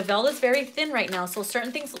 like, the veil is very thin right now. So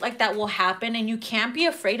certain things like that will happen, and you can't be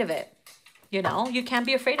afraid of it. You can't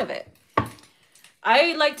be afraid of it.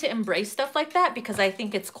 I like to embrace stuff like that because I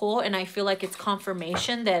think it's cool, and I feel like it's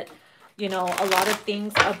confirmation that, a lot of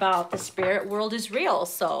things about the spirit world is real.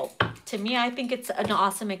 So to me, I think it's an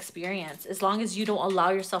awesome experience as long as you don't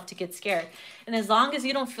allow yourself to get scared. And as long as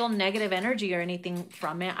you don't feel negative energy or anything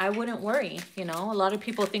from it, I wouldn't worry. A lot of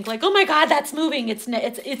people think like, "Oh my God, that's moving. It's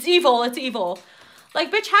evil. It's evil."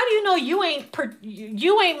 Like, bitch, how do you know you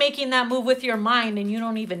ain't making that move with your mind and you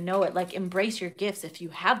don't even know it? Like, embrace your gifts if you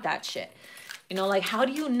have that shit. Like, how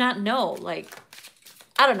do you not know? Like,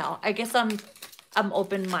 I don't know. I guess I'm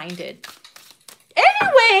open-minded.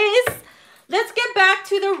 Anyways, let's get back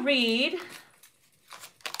to the read.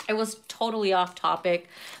 It was totally off topic.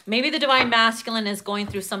 Maybe the Divine Masculine is going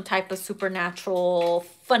through some type of supernatural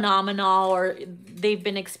phenomena, or they've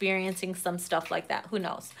been experiencing some stuff like that. Who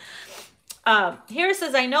knows? Here it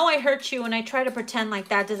says, "I know I hurt you and I try to pretend like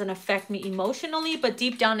that doesn't affect me emotionally, but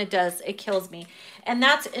deep down it does. It kills me." And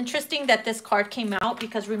that's interesting that this card came out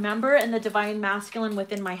because remember in the Divine Masculine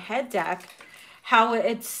within my head deck, how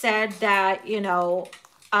it said that,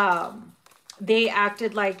 they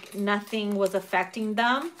acted like nothing was affecting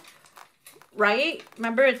them, right?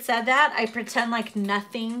 Remember it said that? I pretend like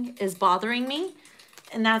nothing is bothering me.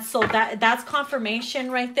 And that's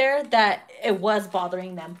confirmation right there that it was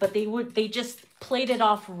bothering them, but they just played it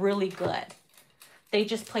off really good. They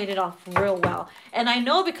just played it off real well. And I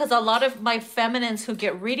know because a lot of my feminines who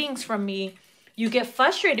get readings from me, you get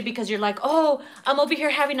frustrated because you're like, "Oh, I'm over here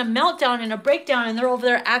having a meltdown and a breakdown, and they're over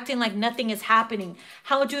there acting like nothing is happening.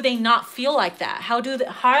 How do they not feel like that? How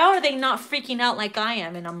are they not freaking out like I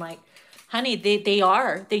am?" And I'm like, honey, they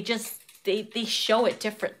are. They show it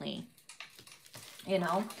differently.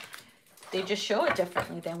 They just show it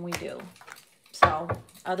differently than we do. So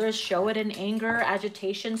others show it in anger,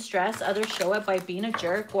 agitation, stress. Others show it by being a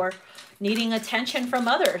jerk or needing attention from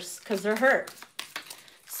others because they're hurt.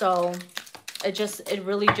 So it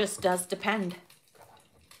really just does depend.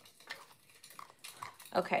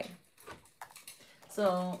 Okay.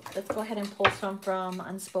 So let's go ahead and pull some from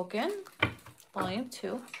Unspoken, Volume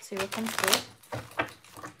 2. See what comes through.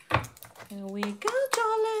 Here we go,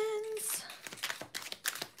 darlings.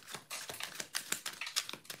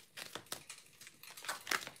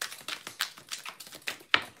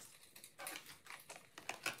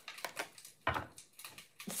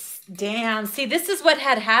 Damn. See, this is what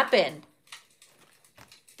had happened.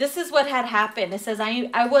 This is what had happened. It says,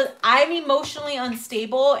 I'm emotionally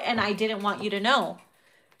unstable and I didn't want you to know.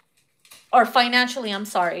 Or financially, I'm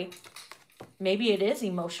sorry. Maybe it is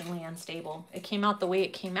emotionally unstable. It came out the way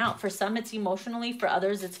it came out. For some, it's emotionally. For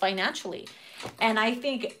others, it's financially. And I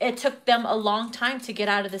think it took them a long time to get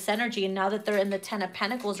out of this energy. And now that they're in the Ten of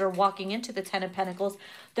Pentacles or walking into the Ten of Pentacles,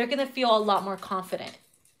 they're going to feel a lot more confident.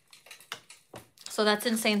 So that's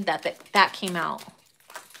insane that came out.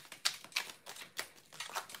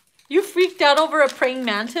 You freaked out over a praying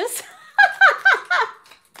mantis?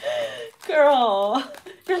 Girl,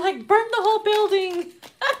 you're like, burn the whole building.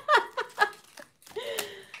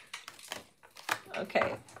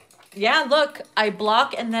 Okay. Yeah, look, I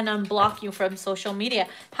block and then unblock you from social media.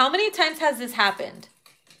 How many times has this happened?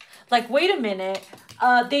 Like, wait a minute.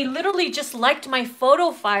 They literally just liked my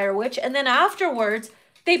photo, Fire Witch, and then afterwards,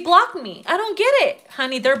 they blocked me. I don't get it,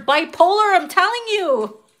 honey. They're bipolar, I'm telling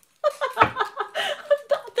you.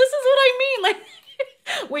 This is what I mean. Like,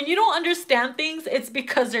 when you don't understand things, it's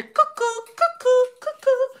because they're cuckoo, cuckoo,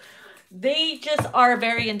 cuckoo. They just are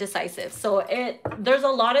very indecisive. So there's a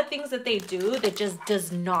lot of things that they do that just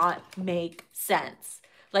does not make sense.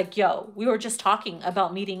 Like, yo, we were just talking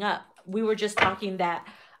about meeting up. We were just talking that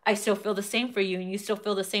I still feel the same for you and you still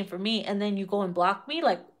feel the same for me. And then you go and block me?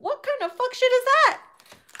 Like, what kind of fuck shit is that?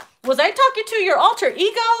 Was I talking to your alter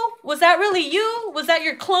ego? Was that really you? Was that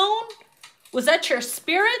your clone? Was that your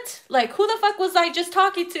spirit? Like, who the fuck was I just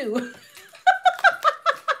talking to?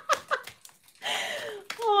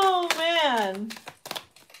 Oh, man.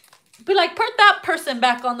 Be like, put that person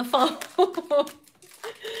back on the phone.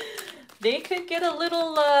 They could get a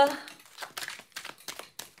little,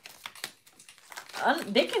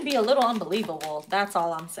 they can be a little unbelievable. That's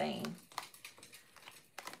all I'm saying.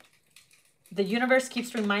 The universe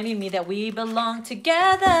keeps reminding me that we belong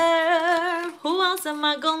together. Who else am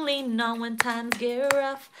I gonna lean on when times get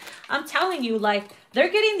rough? I'm telling you, like, they're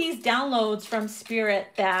getting these downloads from Spirit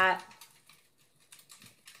that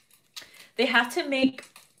they have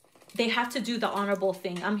to do the honorable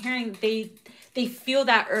thing. I'm hearing they feel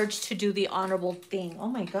that urge to do the honorable thing. Oh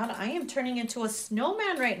my God, I am turning into a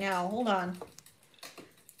snowman right now. Hold on.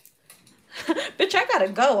 Bitch, I gotta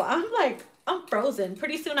go. I'm frozen.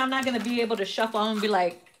 Pretty soon I'm not gonna be able to shuffle. I'm gonna be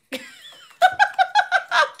like,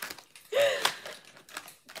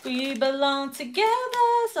 we belong together.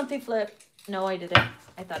 Something flipped. No, I didn't.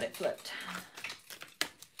 I thought it flipped.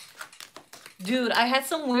 Dude, I had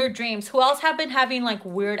some weird dreams. Who else have been having like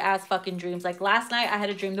weird ass fucking dreams? Like last night I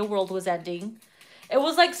had a dream the world was ending. It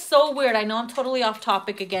was like so weird. I know I'm totally off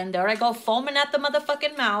topic again. There I go foaming at the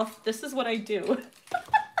motherfucking mouth. This is what I do.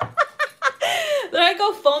 There I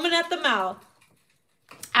go foaming at the mouth.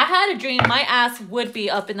 I had a dream my ass would be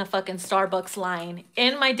up in the fucking Starbucks line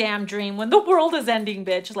in my damn dream when the world is ending,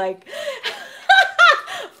 bitch. Like,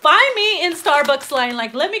 find me in Starbucks line.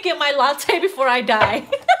 Like, let me get my latte before I die.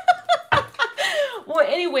 Well,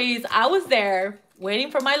 anyways, I was there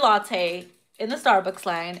waiting for my latte in the Starbucks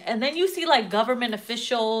line. And then you see like government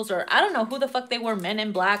officials or I don't know who the fuck they were, men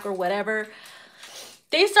in black or whatever.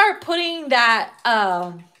 They start putting that,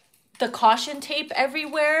 the caution tape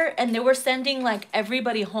everywhere. And they were sending like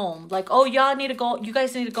everybody home. Like, oh, y'all need to go. You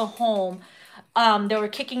guys need to go home. They were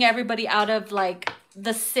kicking everybody out of like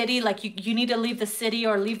the city. Like you need to leave the city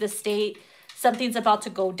or leave the state. Something's about to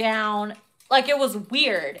go down. Like, it was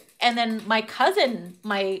weird. And then my cousin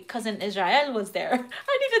Israel was there. I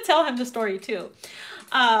need to tell him the story too.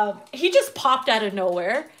 He just popped out of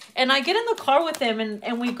nowhere. And I get in the car with him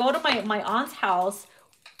and we go to my aunt's house.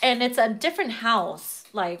 And it's a different house,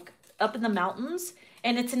 like up in the mountains.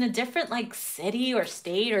 And it's in a different like city or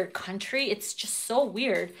state or country. It's just so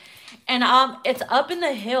weird. And it's up in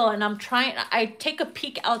the hill and I take a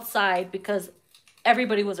peek outside because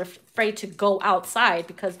everybody was afraid to go outside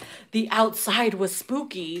because the outside was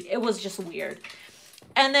spooky. It was just weird.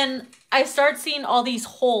 And then I start seeing all these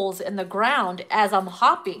holes in the ground as I'm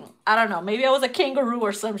hopping. I don't know. Maybe I was a kangaroo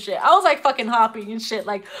or some shit. I was like fucking hopping and shit.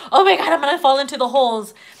 Like, oh my God, I'm going to fall into the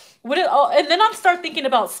holes. And then I start thinking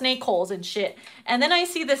about snake holes and shit. And then I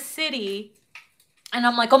see the city and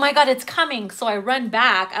I'm like, oh my God, it's coming. So I run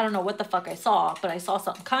back. I don't know what the fuck I saw, but I saw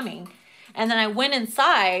something coming. And then I went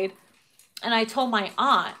inside. And I told my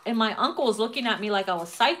aunt, and my uncle was looking at me like I was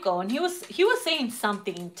psycho. And he was saying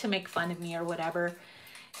something to make fun of me or whatever.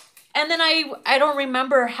 And then I don't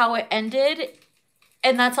remember how it ended.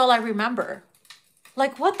 And that's all I remember.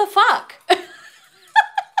 Like, what the fuck?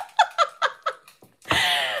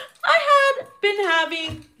 I had been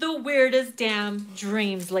having the weirdest damn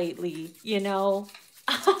dreams lately, you know?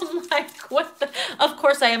 I'm like, what the? Of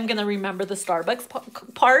course I am going to remember the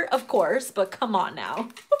Starbucks part, of course. But come on now.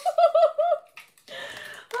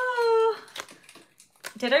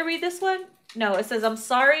 Did I read this one? No, it says, I'm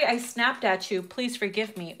sorry I snapped at you. Please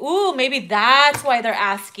forgive me. Ooh, maybe that's why they're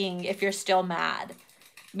asking if you're still mad.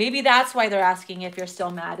 Maybe that's why they're asking if you're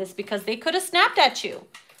still mad. It's because they could have snapped at you.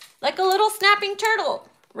 Like a little snapping turtle,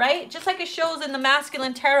 right? Just like it shows in the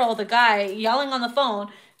masculine tarot, the guy yelling on the phone.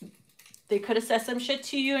 They could have said some shit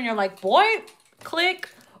to you and you're like, boy, click.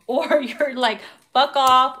 Or you're like, fuck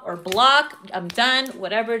off or block. I'm done.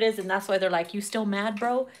 Whatever it is. And that's why they're like, you still mad,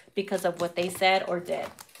 bro? Because of what they said or did.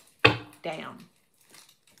 Damn.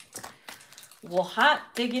 Well, hot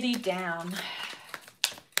diggity damn.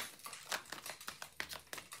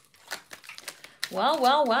 Well,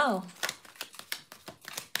 well, well.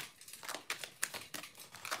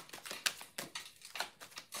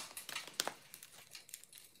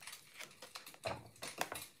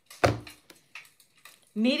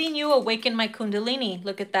 Meeting you awakened my Kundalini.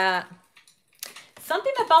 Look at that.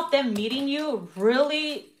 Something about them meeting you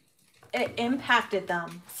really, it impacted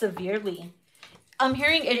them severely. I'm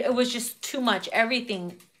hearing it was just too much.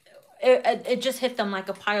 Everything. It just hit them like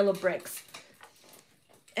a pile of bricks.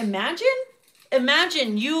 Imagine,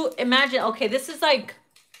 okay, this is like,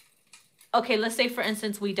 okay, let's say for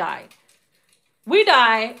instance, we die.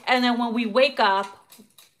 And then when we wake up,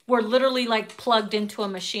 we're literally like plugged into a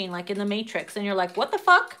machine, like in the Matrix. And you're like, what the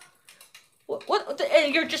fuck? What?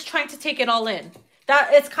 And you're just trying to take it all in. That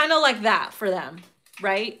it's kind of like that for them,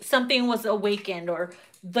 right? Something was awakened, or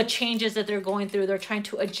the changes that they're going through, they're trying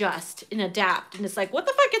to adjust and adapt. And it's like, what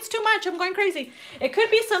the fuck? It's too much. I'm going crazy. It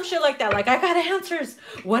could be some shit like that. Like, I got answers.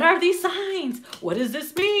 What are these signs? What does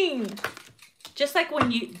this mean? Just like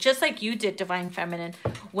you did, Divine Feminine,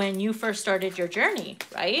 when you first started your journey,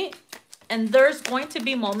 right? And there's going to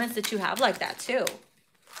be moments that you have like that too.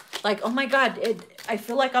 Like, oh my God, I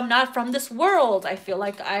feel like I'm not from this world. I feel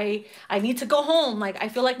like I need to go home. Like, I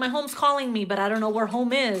feel like my home's calling me, but I don't know where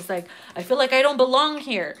home is. Like, I feel like I don't belong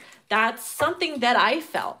here. That's something that I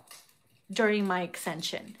felt during my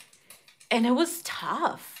ascension. And it was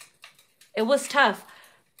tough. It was tough.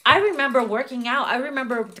 I remember working out. I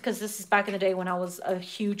remember, because this is back in the day when I was a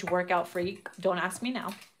huge workout freak. Don't ask me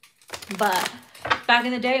now. But back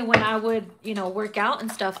in the day when I would, you know, work out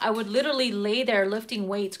and stuff, I would literally lay there lifting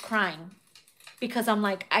weights crying. Because I'm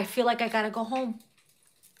like, I feel like I got to go home.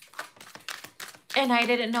 And I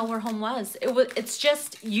didn't know where home was. It's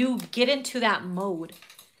just, you get into that mode,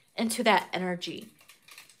 into that energy.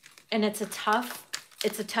 And it's a tough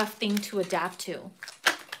thing to adapt to.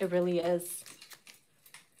 It really is.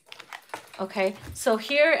 Okay, so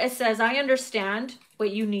here it says, I understand what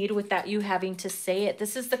you need without you having to say it.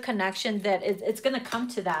 This is the connection that it's going to come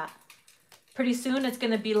to that. Pretty soon it's going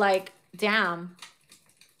to be like, damn,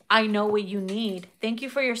 I know what you need. Thank you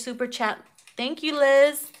for your super chat. Thank you,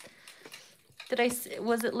 Liz.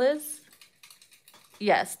 Was it Liz?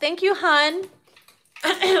 Yes. Thank you, hun.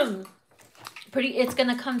 It's going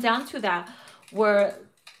to come down to that, where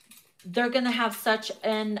they're going to have such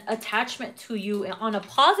an attachment to you on a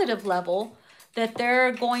positive level that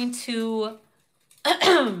they're going to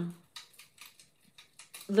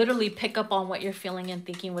literally pick up on what you're feeling and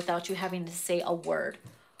thinking without you having to say a word.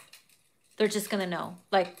 They're just going to know.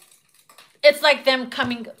 Like, it's like them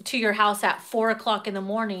coming to your house at 4 o'clock in the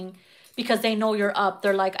morning because they know you're up.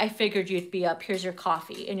 They're like, I figured you'd be up. Here's your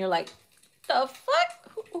coffee. And you're like, the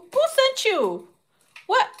fuck? Who sent you?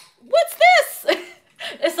 What's this?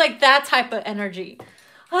 It's like that type of energy.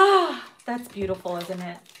 Ah, that's beautiful, isn't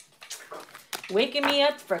it? Waking me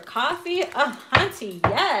up for coffee? Oh, hunty,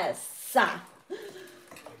 yes.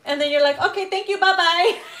 And then you're like, okay, thank you,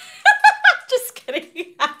 bye-bye. Just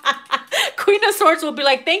kidding. Queen of Swords will be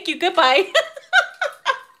like, thank you, goodbye.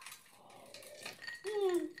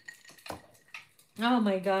 Oh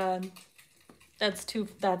my God. That's too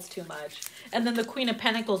much. And then the Queen of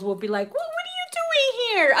Pentacles will be like, what are you doing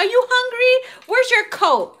here? Are you hungry? Where's your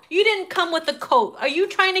coat? You didn't come with the coat. Are you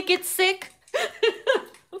trying to get sick?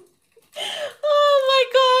 Oh my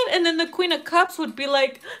God. And then the Queen of Cups would be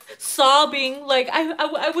like sobbing. Like,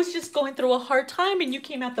 I was just going through a hard time and you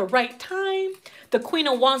came at the right time. The Queen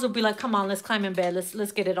of Wands would be like, come on, let's climb in bed.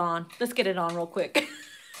 Let's get it on. Let's get it on real quick.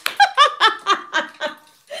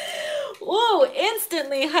 Whoa,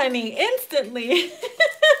 instantly, honey, instantly.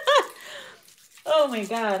 Oh my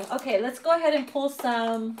God. Okay, let's go ahead and pull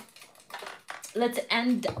some. Let's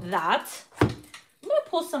end that. I'm gonna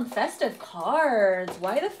pull some festive cards.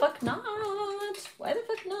 Why the fuck not? Why the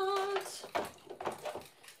fuck not?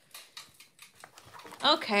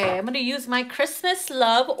 Okay, I'm gonna use my Christmas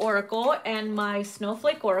Love Oracle and my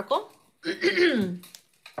Snowflake Oracle.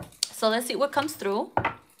 So let's see what comes through.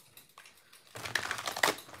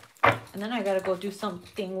 And then I gotta go do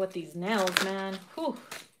something with these nails, man. Whew.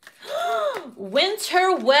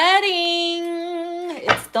 Winter wedding.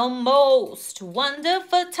 It's the most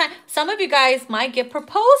wonderful time. Some of you guys might get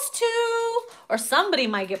proposed to, or somebody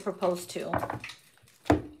might get proposed to.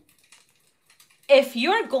 If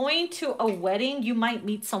you're going to a wedding, you might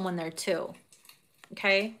meet someone there too.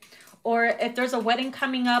 Okay? Or if there's a wedding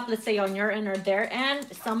coming up, let's say on your end or their end,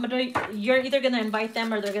 somebody, you're either going to invite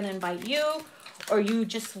them or they're going to invite you, or you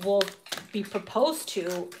just will be proposed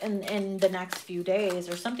to in the next few days,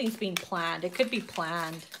 or something's being planned. It could be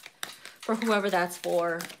planned for whoever that's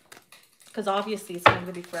for, because obviously it's not going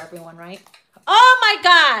to be for everyone, right? Oh my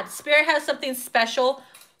God, Spirit has something special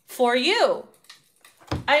for you.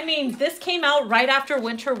 I mean, this came out right after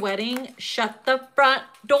Winter Wedding. Shut the front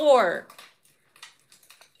door.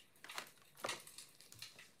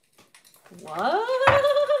 What?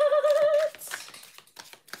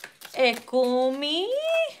 Ekumi?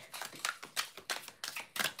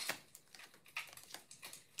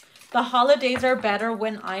 The holidays are better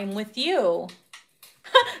when I'm with you.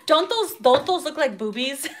 Don't those look like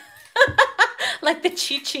boobies? Like the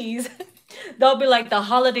chi-chis. They'll be like, the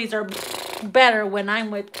holidays are better when I'm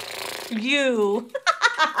with you.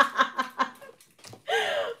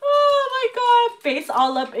 Oh my God. Face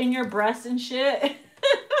all up in your breast and shit.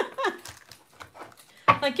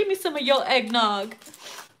 Like, give me some of your eggnog.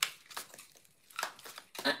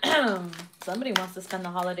 Somebody wants to spend the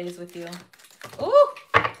holidays with you. Ooh.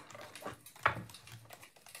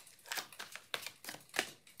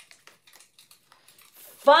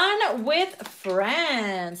 Fun with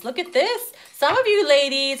friends. Look at this. Some of you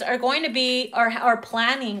ladies are going to be or are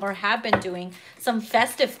planning or have been doing some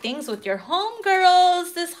festive things with your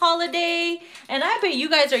homegirls this holiday. And I bet you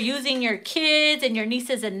guys are using your kids and your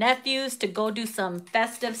nieces and nephews to go do some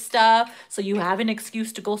festive stuff. So you have an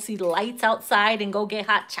excuse to go see the lights outside and go get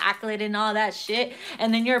hot chocolate and all that shit.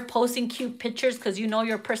 And then you're posting cute pictures because you know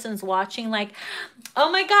your person's watching like,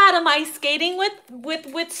 oh my God, am I skating with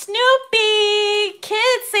Snoopy?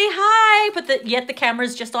 Kids, say hi. But yet the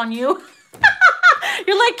camera's just on you.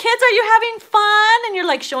 You're like, kids, are you having fun? And you're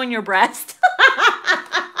like showing your breast.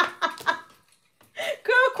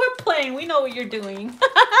 Girl, quit playing. We know what you're doing.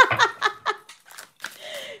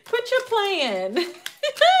 Quit your playing.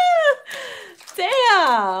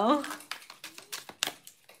 Damn.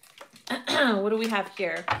 What do we have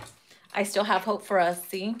here? I still have hope for us,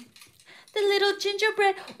 see? The little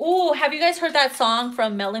gingerbread. Oh, have you guys heard that song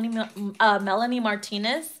from Melanie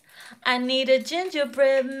Martinez? I need a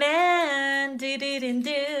gingerbread man,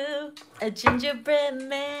 do-do-do-do, a gingerbread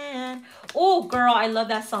man. Oh, girl, I love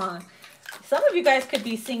that song. Some of you guys could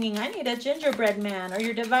be singing, I need a gingerbread man, or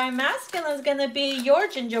your divine masculine is going to be your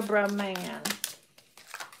gingerbread man.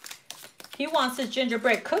 He wants his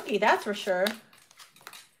gingerbread cookie, that's for sure.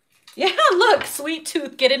 Yeah, look, sweet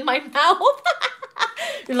tooth, get in my mouth.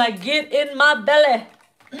 You're like, get in my belly.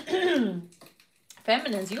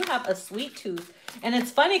 Feminines, you have a sweet tooth. And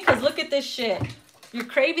it's funny because look at this shit. You're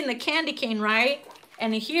craving the candy cane, right?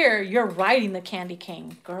 And here, you're riding the candy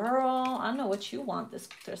cane. Girl, I know what you want this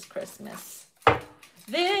Christmas.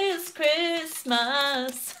 This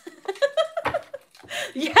Christmas.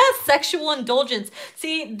 Yes, sexual indulgence.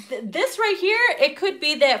 See, this right here, it could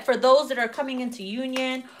be that for those that are coming into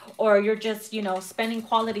union or you're just, you know, spending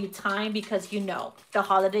quality time because, you know, the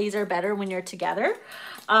holidays are better when you're together.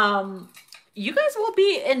 You guys will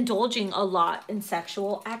be indulging a lot in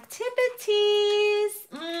sexual activities.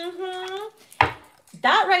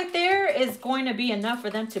 That right there is going to be enough for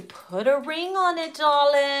them to put a ring on it,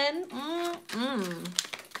 darling.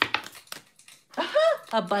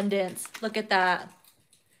 Abundance. Look at that.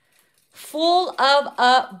 Full of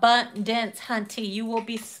abundance, hunty. You will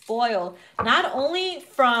be spoiled. Not only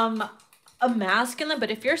from a masculine,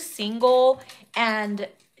 but if you're single and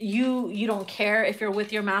you don't care if you're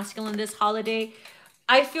with your masculine this holiday,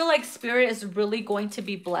 I feel like Spirit is really going to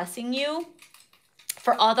be blessing you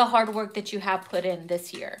for all the hard work that you have put in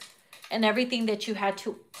this year and everything that you had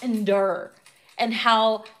to endure and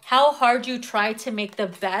how hard you tried to make the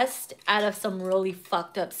best out of some really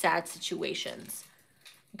fucked up, sad situations.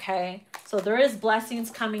 Okay, so there is blessings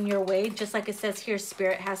coming your way. Just like it says here,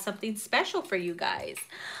 Spirit has something special for you guys.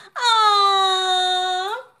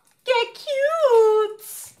 Aww, get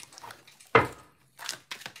cute.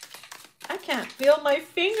 I can't feel my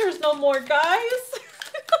fingers no more, guys.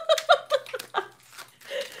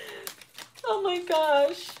 Oh my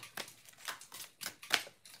gosh.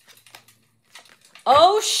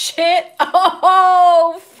 Oh shit.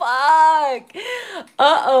 Oh fuck.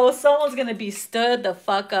 Uh-oh, someone's gonna be stood the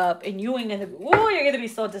fuck up and you ain't gonna be, ooh, you're gonna be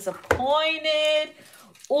so disappointed.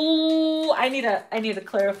 Ooh, I need to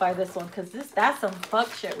clarify this one because that's some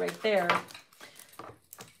fuck shit right there.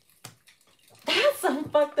 That's some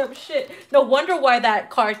fucked up shit. No wonder why that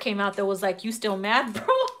card came out that was like, you still mad, bro?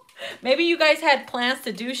 Maybe you guys had plans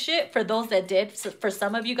to do shit. For those that did, for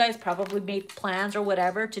some of you guys probably made plans or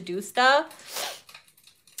whatever to do stuff.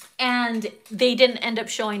 And they didn't end up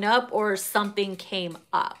showing up or something came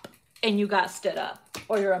up and you got stood up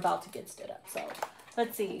or you're about to get stood up. So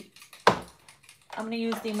let's see. I'm going to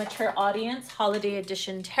use the Mature Audience Holiday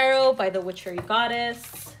Edition Tarot by the Witchery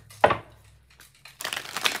Goddess.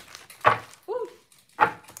 Woo.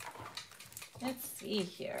 Let's see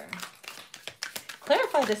here.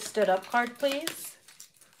 Clarify this stood up card, please.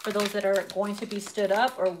 For those that are going to be stood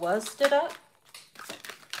up or was stood up.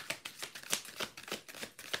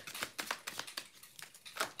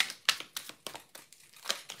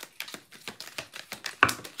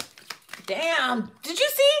 Damn. Did you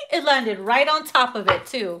see? It landed right on top of it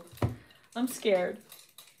too. I'm scared.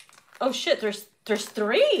 Oh shit, there's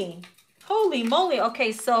 3. Holy moly.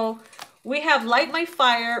 Okay, so we have light my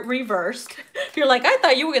fire reversed. You're like, I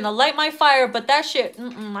thought you were gonna light my fire, but that shit,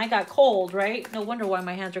 I got cold, right? No wonder why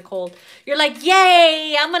my hands are cold. You're like,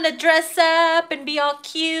 yay, I'm gonna dress up and be all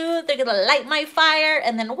cute. They're gonna light my fire,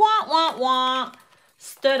 and then wah, wah, wah.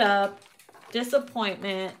 Stood up.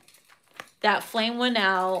 Disappointment. That flame went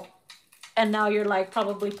out. And now you're like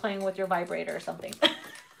probably playing with your vibrator or something.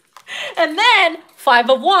 And then 5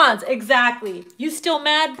 of Wands. Exactly. You still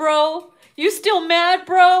mad, bro? You still mad,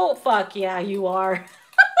 bro? Fuck yeah, you are.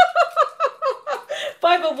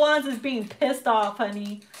 5 of Wands is being pissed off,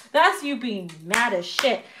 honey. That's you being mad as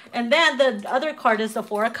shit. And then the other card is the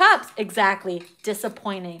 4 of Cups. Exactly.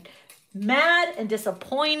 Disappointed. Mad and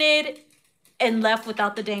disappointed and left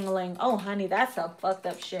without the dangling. Oh, honey, that's some fucked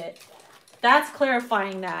up shit. That's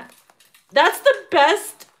clarifying that. That's the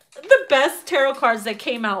best tarot cards that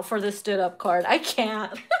came out for the stood up card. I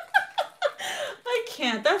can't. I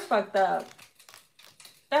can't. That's fucked up.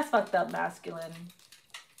 That's fucked up, masculine.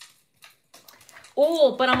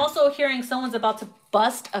 Oh, but I'm also hearing someone's about to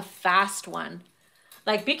bust a fast one.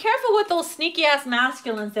 Like, be careful with those sneaky ass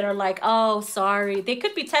masculines that are like, oh, sorry. They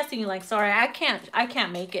could be testing you like, sorry, I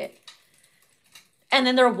can't make it. And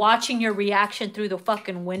then they're watching your reaction through the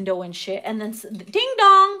fucking window and shit. And then ding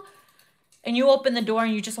dong. And you open the door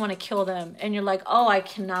and you just want to kill them. And you're like, oh, I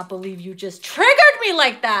cannot believe you just triggered me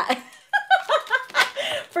like that.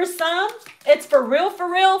 For some, it's for real,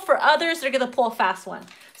 for real. For others, they're going to pull a fast one.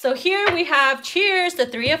 So here we have, cheers, the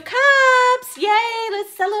 3 of Cups. Yay,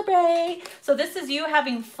 let's celebrate. So this is you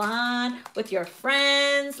having fun with your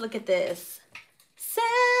friends. Look at this.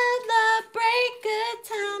 Celebrate good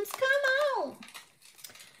times. Come on.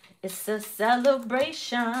 It's a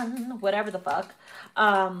celebration. Whatever the fuck.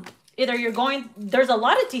 Either you're going, there's a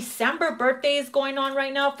lot of December birthdays going on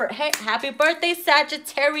right now for, hey, happy birthday,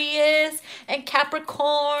 Sagittarius and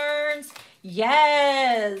Capricorns.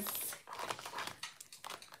 Yes.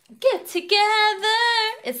 Get together.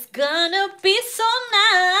 It's gonna be so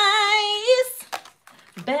nice.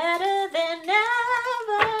 Better than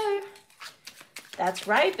ever. That's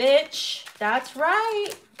right, bitch. That's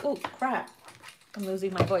right. Oh, crap. I'm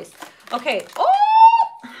losing my voice. Okay. Oh,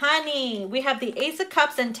 honey. We have the Ace of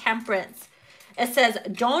Cups and Temperance. It says,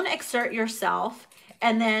 don't exert yourself.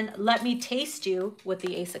 And then let me taste you with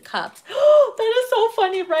the Ace of Cups. Oh, that is so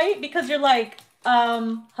funny, right? Because you're like,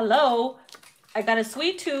 hello. I got a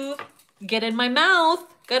sweet tooth. Get in my mouth.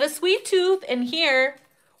 Got a sweet tooth. And here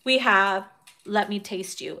we have, let me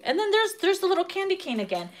taste you. And then there's the little candy cane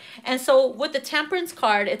again. And so with the Temperance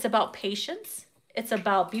card, it's about patience. It's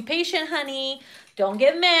about be patient, honey. Don't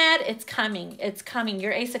get mad. It's coming. It's coming.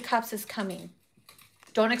 Your Ace of Cups is coming.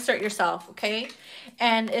 Don't exert yourself, okay?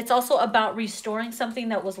 And it's also about restoring something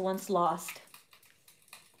that was once lost.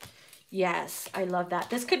 Yes, I love that.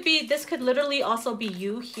 This could literally also be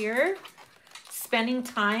you here spending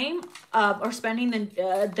time or spending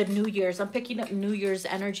the New Year's. I'm picking up New Year's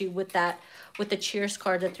energy with that, with the Cheers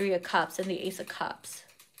card, the 3 of Cups and the Ace of Cups.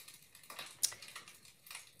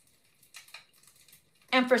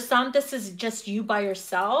 And for some, this is just you by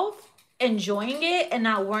yourself, enjoying it and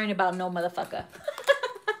not worrying about no motherfucker.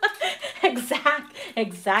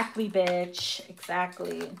 Exactly, bitch.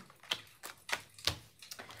 Exactly.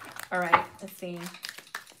 All right, let's see.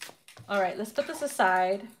 All right, let's put this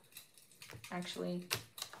aside. Actually,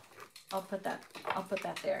 I'll put that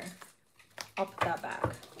there. I'll put that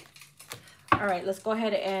back. All right, let's go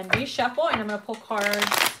ahead and reshuffle, and I'm gonna pull cards,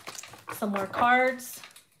 some more cards.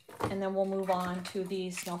 And then we'll move on to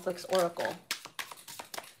the Snowflakes Oracle.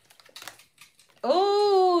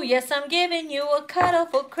 Oh, yes, I'm giving you a cuddle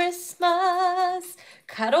for Christmas.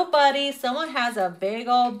 Cuddle buddy. Someone has a big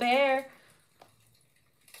old bear.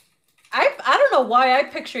 I don't know why I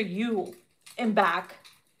picture you in back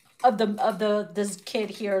of this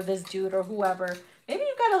kid here, this dude or whoever. Maybe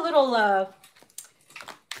you got a little a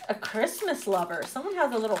Christmas lover. Someone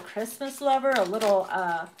has a little Christmas lover, a little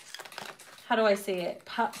how do I say it?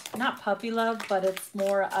 Not puppy love, but it's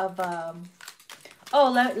more of,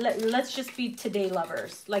 let's just be today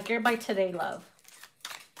lovers. Like, you're my today love.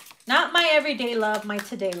 Not my everyday love, my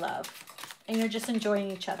today love. And you're just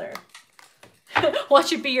enjoying each other.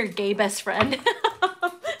 Watch it be your gay best friend.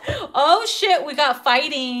 Oh, shit, we got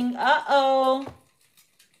fighting. Uh-oh.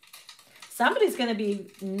 Somebody's going to be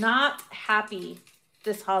not happy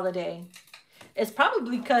this holiday. It's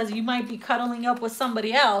probably because you might be cuddling up with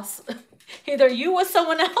somebody else. Either you with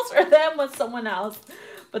someone else or them with someone else.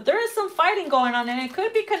 But there is some fighting going on, and it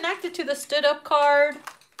could be connected to the stood up card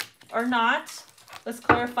or not. Let's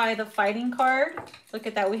clarify the fighting card. Look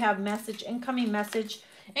at that. We have message, incoming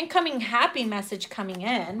happy message coming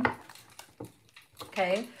in.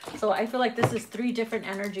 Okay, so I feel like this is 3 different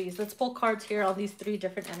energies. Let's pull cards here, all these 3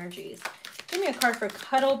 different energies. Give me a card for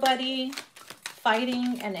cuddle buddy,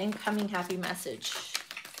 fighting, and incoming happy message.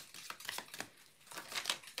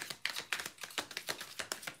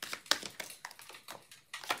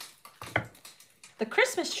 The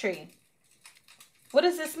Christmas tree. What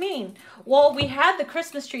does this mean? Well, we had the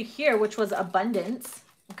Christmas tree here, which was abundance.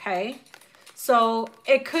 Okay, so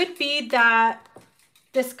it could be that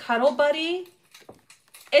this cuddle buddy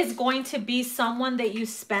is going to be someone that you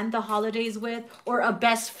spend the holidays with, or a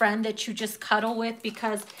best friend that you just cuddle with,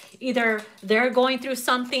 because either they're going through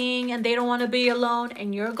something and they don't want to be alone,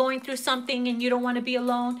 and you're going through something and you don't want to be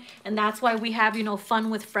alone. And that's why we have, you know, fun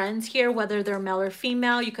with friends here, whether they're male or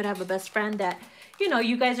female. You could have a best friend that, you know,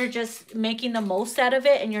 you guys are just making the most out of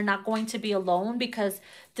it, and you're not going to be alone because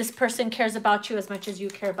this person cares about you as much as you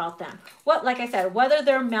care about them. What, like I said, whether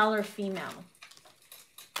they're male or female.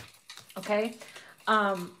 Okay.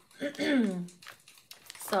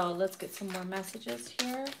 So let's get some more messages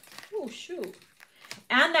here. Oh, shoot.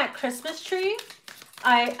 And that Christmas tree,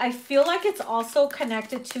 I feel like it's also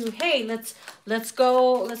connected to, hey, let's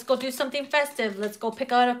go do something festive. Let's go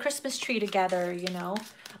pick out a Christmas tree together, you know.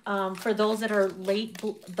 For those that are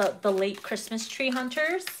the late Christmas tree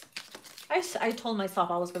hunters. I told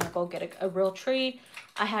myself I was going to go get a real tree.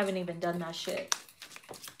 I haven't even done that shit.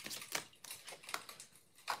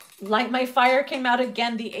 Light My Fire came out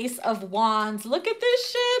again. The Ace of Wands. Look at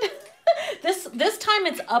this shit. This time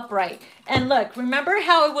it's upright. And look, remember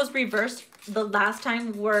how it was reversed the last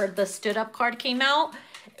time where the stood up card came out?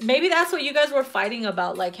 Maybe that's what you guys were fighting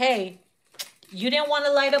about. Like, hey, you didn't want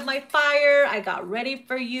to light up my fire. I got ready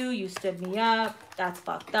for you. You stood me up. That's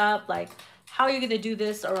fucked up. Like, how are you going to do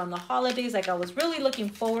this around the holidays? Like, I was really looking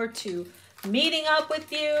forward to meeting up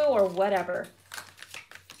with you or whatever.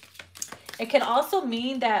 It can also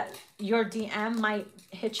mean that your DM might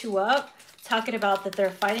hit you up talking about that they're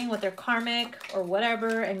fighting with their karmic or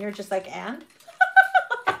whatever, and you're just like, and?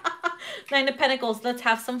 9 of Pentacles, let's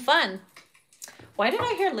have some fun. Why did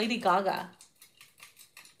I hear Lady Gaga?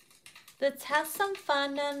 Let's have some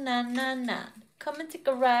fun, na na na na. Come and take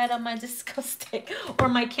a ride on my disco stick. Or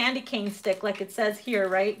my candy cane stick, like it says here,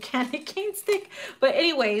 right? Candy cane stick. But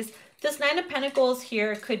anyways, this 9 of Pentacles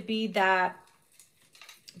here could be that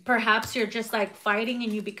perhaps you're just like fighting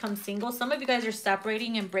and you become single. Some of you guys are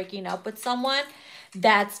separating and breaking up with someone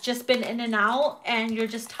that's just been in and out, and you're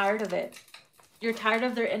just tired of it. You're tired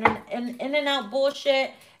of their in and out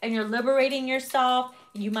bullshit, and you're liberating yourself.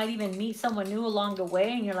 You might even meet someone new along the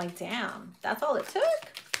way, and you're like, damn, that's all it took?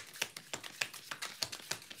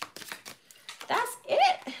 That's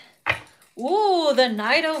it? Ooh, the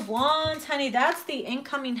Knight of Wands, honey. That's the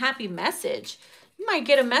incoming happy message. You might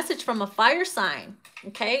get a message from a fire sign.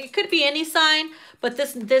 Okay, it could be any sign, but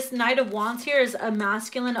this Knight of Wands here is a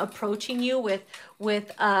masculine approaching you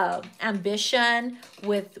with ambition,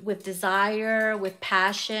 with desire, with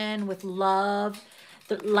passion, with love.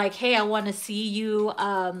 Like, hey, I want to see you.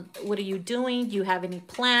 What are you doing? Do you have any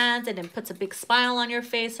plans? And then puts a big smile on your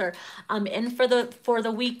face, or I'm in for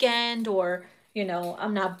the weekend, or, you know,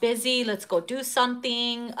 I'm not busy. Let's go do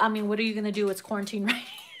something. I mean, what are you gonna do? It's quarantine, right?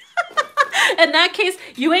 In that case,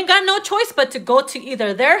 you ain't got no choice but to go to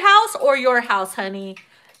either their house or your house, honey.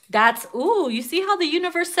 That's, ooh, you see how the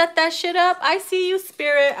universe set that shit up? I see you,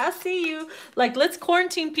 Spirit. I see you. Like, let's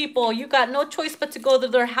quarantine people. You got no choice but to go to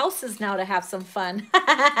their houses now to have some fun.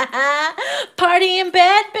 Party in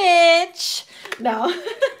bed, bitch. No.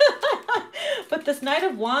 But this Knight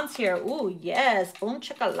of Wands here. Ooh, yes. Boom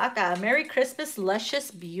chakalaka. Merry Christmas,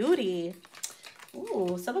 luscious beauty.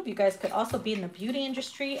 Ooh, some of you guys could also be in the beauty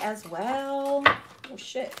industry as well. Oh,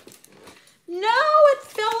 shit. No, it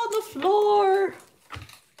fell on the floor.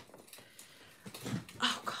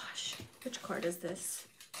 Oh, gosh. Which card is this?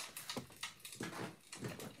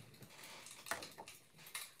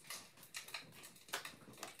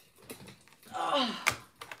 Oh,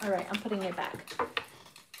 all right. I'm putting it back.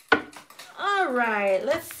 All right.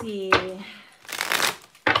 Let's see.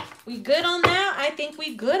 We good on that? I think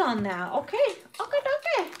we good on that. Okay.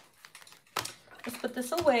 Okay. Let's put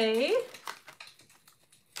this away.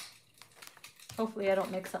 Hopefully I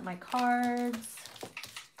don't mix up my cards.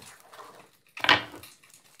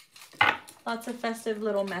 Lots of festive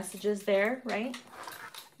little messages there, right?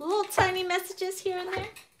 Little tiny messages here and there.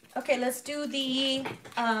 Okay, let's do the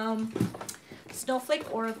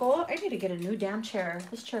Snowflake Oracle. I need to get a new damn chair.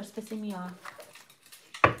 This chair is pissing me off.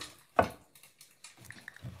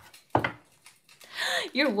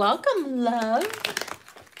 You're welcome, love.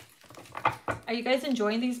 Are you guys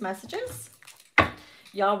enjoying these messages?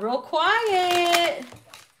 Y'all real quiet.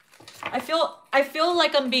 I feel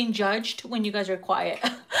like I'm being judged when you guys are quiet.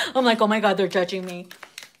 I'm like, oh my God, they're judging me.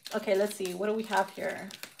 Okay, let's see. What do we have here?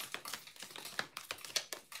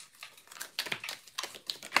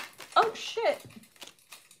 Oh, shit.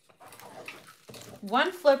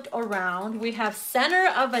 One flipped around. We have center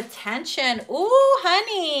of attention. Ooh,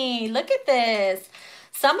 honey, look at this.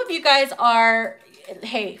 Some of you guys are,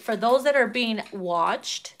 hey, for those that are being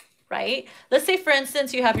watched, right? Let's say, for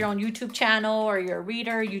instance, you have your own YouTube channel or you're a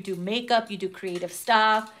reader, you do makeup, you do creative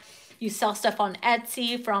stuff, you sell stuff on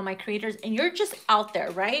Etsy for all my creators, and you're just out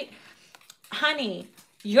there, right? Honey,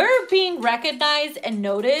 you're being recognized and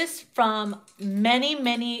noticed from many,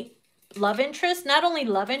 many love interests, not only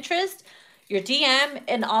love interests, your DM,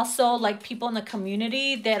 and also like people in the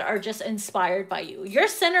community that are just inspired by you. You're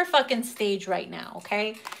center fucking stage right now,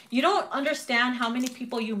 okay? You don't understand how many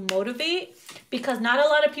people you motivate because not a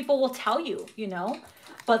lot of people will tell you, you know?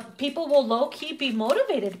 But people will low-key be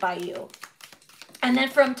motivated by you. And then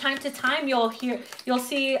from time to time, you'll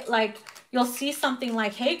see something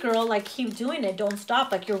like, hey girl, like keep doing it, don't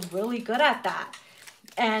stop, like you're really good at that.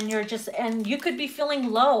 And and you could be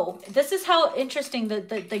feeling low. This is how interesting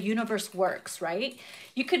the universe works, right?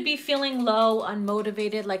 You could be feeling low,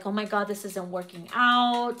 unmotivated, like, oh my God, this isn't working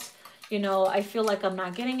out. You know, I feel like I'm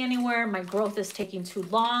not getting anywhere. My growth is taking too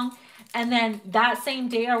long. And then that same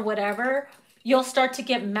day or whatever, you'll start to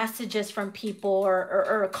get messages from people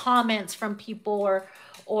or comments from people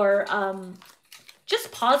or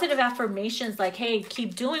just positive affirmations like, hey,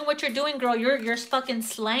 keep doing what you're doing, girl. You're fucking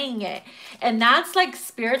slaying it. And that's like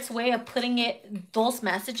Spirit's way of putting those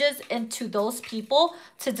messages into those people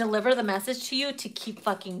to deliver the message to you to keep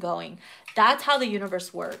fucking going. That's how the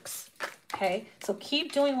universe works. Okay, so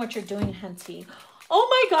keep doing what you're doing, Hunty. Oh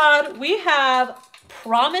my God, we have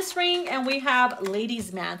Promise Ring and we have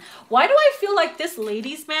Ladies Man. Why do I feel like this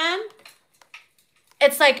Ladies Man,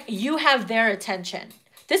 it's like you have their attention.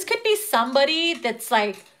 This could be somebody that's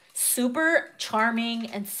like super charming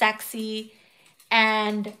and sexy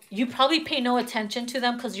and you probably pay no attention to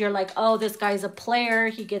them because you're like, oh, this guy's a player.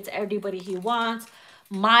 He gets everybody he wants.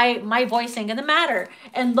 My voice ain't gonna matter.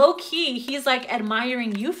 And low key, he's like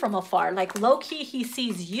admiring you from afar. Like low key, he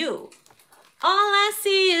sees you. All I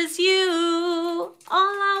see is you.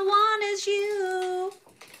 All I want is you.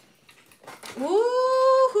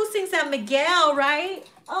 Ooh, who sings that? Miguel, right?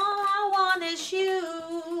 All I want is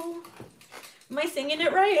you. Am I singing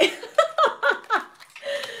it right?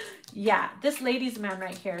 Yeah, this Ladies Man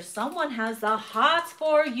right here. Someone has the hots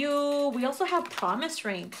for you. We also have Promise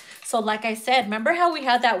Ring. So like I said, remember how we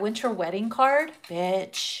had that winter wedding card?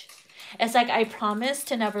 Bitch. It's like, I promise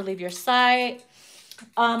to never leave your side.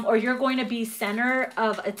 Or you're going to be center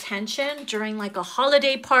of attention during like a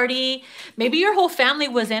holiday party. Maybe your whole family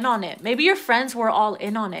was in on it. Maybe your friends were all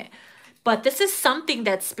in on it. But this is something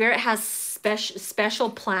that Spirit has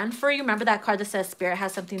special plan for you. Remember that card that says Spirit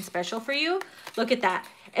has something special for you? Look at that.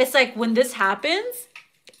 It's like when this happens,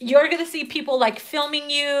 you're going to see people like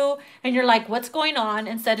filming you and you're like, what's going on?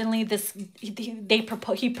 And suddenly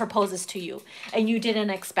he proposes to you and you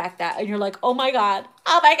didn't expect that. And you're like, oh my God,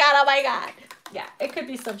 oh my God, oh my God. Yeah, it could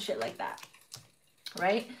be some shit like that,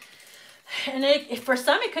 right? And for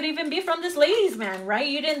some, it could even be from this Ladies Man, right?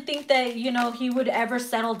 You didn't think that, you know, he would ever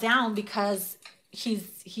settle down because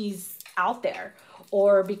he's out there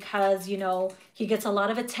or because, you know, he gets a lot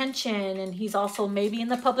of attention and he's also maybe in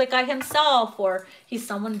the public eye himself or he's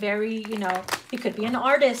someone very, you know, he could be an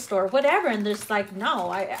artist or whatever. And there's like, no,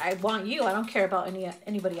 I want you. I don't care about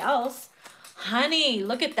anybody else. Honey,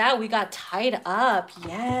 look at that. We got tied up.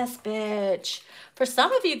 Yes, bitch. For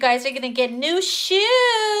some of you guys are going to get new shoes.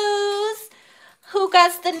 Who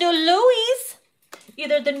got the new Louis?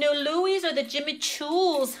 Either the new Louis or the Jimmy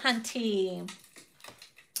Choo's, hunty.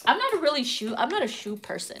 I'm not a shoe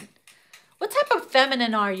person. What type of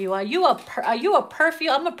feminine are you? Are you a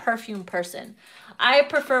perfume? I'm a perfume person. I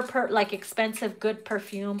prefer like expensive, good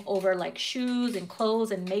perfume over like shoes and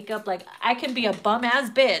clothes and makeup. Like I can be a bum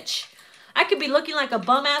ass bitch. I could be looking like a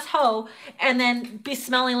bum ass hoe and then be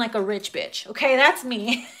smelling like a rich bitch. Okay, that's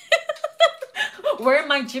me. Wearing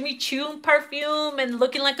my Jimmy Choo perfume and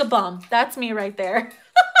looking like a bum. That's me right there.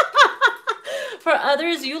 For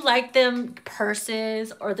others, you like them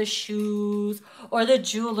purses or the shoes or the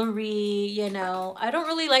jewelry, you know. I don't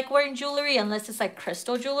really like wearing jewelry unless it's like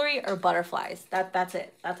crystal jewelry or butterflies. That's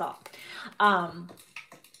it. That's all.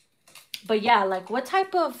 But yeah, like what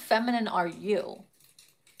type of feminine are you?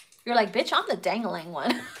 You're like, bitch, I'm the dangling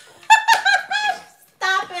one.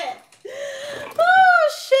 Stop it. Oh,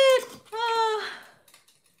 shit. Oh.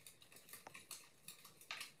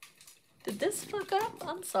 Did this fuck up?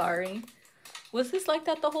 I'm sorry. Was this like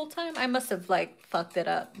that the whole time? I must have like fucked it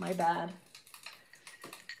up. My bad.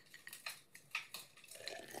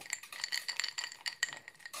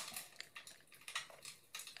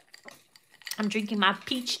 I'm drinking my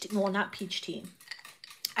peach tea. Well, not peach tea.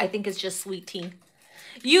 I think it's just sweet tea.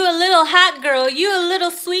 You a little hot girl. You a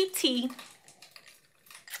little sweet tea.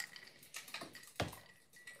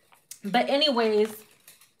 But anyways,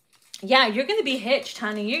 yeah, you're going to be hitched,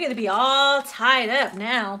 honey. You're going to be all tied up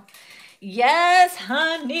now. Yes,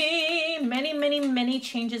 honey. Many, many, many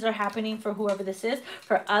changes are happening for whoever this is.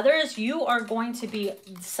 For others, you are going to be,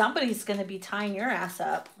 somebody's going to be tying your ass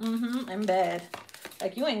up in bed.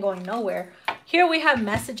 Like, you ain't going nowhere. Here we have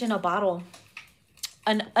message in a bottle.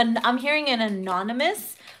 I'm hearing an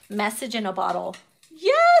anonymous message in a bottle.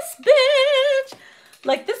 Yes, bitch.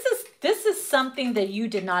 Like, this is something that you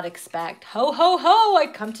did not expect. Ho, ho, ho. I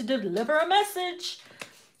come to deliver a message.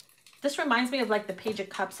 This reminds me of like the Page of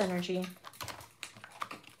Cups energy.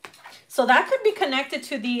 So that could be connected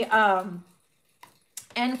to the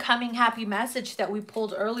incoming happy message that we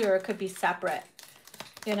pulled earlier. It could be separate,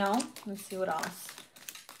 you know. Let's see what else.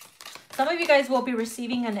 Some of you guys will be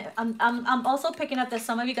receiving I'm also picking up that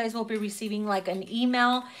some of you guys will be receiving like an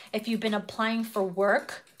email if you've been applying for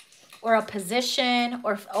work or a position,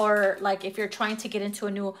 or like if you're trying to get into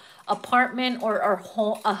a new apartment or a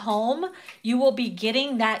home, you will be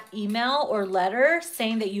getting that email or letter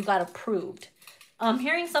saying that you got approved. I'm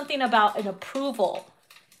hearing something about an approval,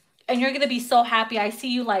 and you're going to be so happy. I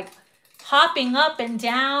see you like hopping up and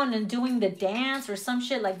down and doing the dance or some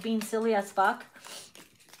shit, like being silly as fuck.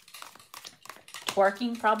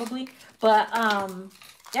 Twerking probably. But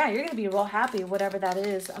yeah, you're going to be real happy, whatever that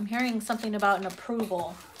is. I'm hearing something about an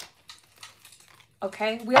approval.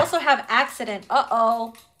 Okay, we also have accident.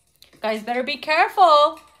 Uh-oh. Guys, better be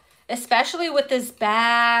careful. Especially with this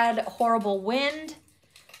bad, horrible wind.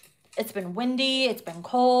 It's been windy. It's been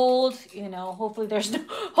cold. You know, hopefully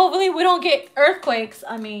hopefully we don't get earthquakes.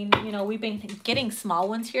 I mean, you know, we've been getting small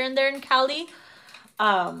ones here and there in Cali.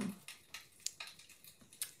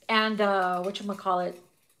 Whatchamacallit,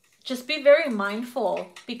 just be very mindful,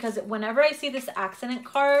 because whenever I see this accident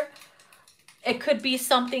card, it could be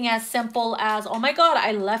something as simple as, oh my God,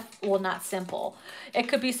 I left, well, not simple. It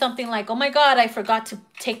could be something like, oh my God, I forgot to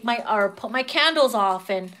put my candles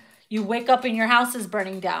off, and you wake up and your house is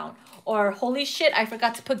burning down. Or holy shit, I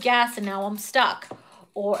forgot to put gas and now I'm stuck.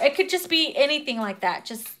 Or it could just be anything like that.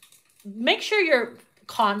 Just make sure you're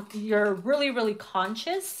really, really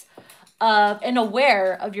conscious and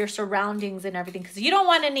aware of your surroundings and everything, because you don't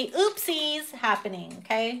want any oopsies happening,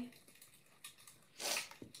 okay?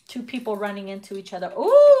 Two people running into each other.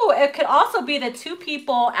 Ooh, it could also be that two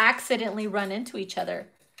people accidentally run into each other.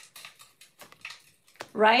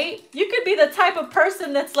 Right? You could be the type of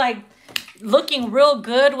person that's like looking real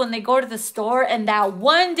good when they go to the store, and that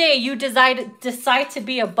one day you decide to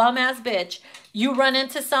be a bum-ass bitch. You run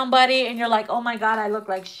into somebody and you're like, oh my God, I look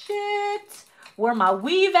like shit. Where my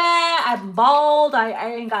weave at? I'm bald.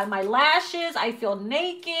 I ain't got my lashes. I feel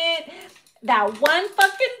naked. That one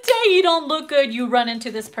fucking day you don't look good, you run into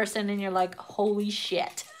this person and you're like, holy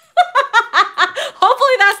shit.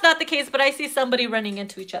 Hopefully that's not the case, but I see somebody running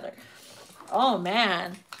into each other. Oh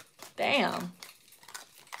man. Damn.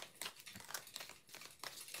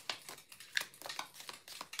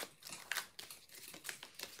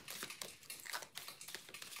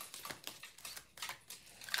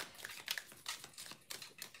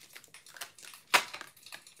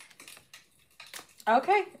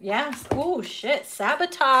 Okay, yes. Oh, shit.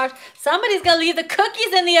 Sabotage. Somebody's going to leave the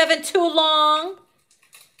cookies in the oven too long.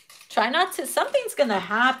 Try not to. Something's going to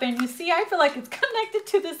happen. You see, I feel like it's connected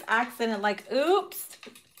to this accident. Like, oops.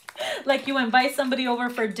 Like you invite somebody over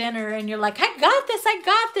for dinner and you're like, I got this. I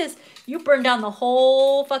got this. You burn down the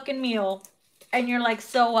whole fucking meal. And you're like,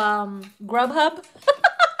 so, Grubhub?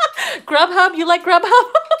 Grubhub? You like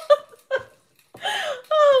Grubhub?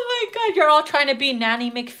 Oh my God, you're all trying to be Nanny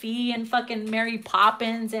McPhee and fucking Mary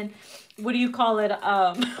Poppins and what do you call it?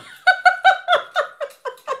 Betty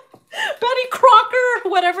Crocker,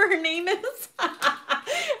 whatever her name is.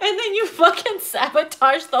 And then you fucking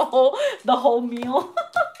sabotage the whole meal.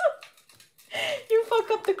 You fuck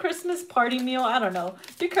up the Christmas party meal. I don't know.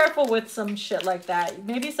 Be careful with some shit like that.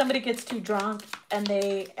 Maybe somebody gets too drunk and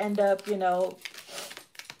they end up, you know,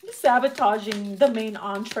 sabotaging the main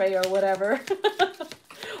entree or whatever.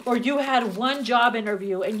 Or you had one job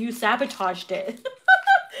interview and you sabotaged it.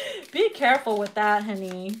 Be careful with that,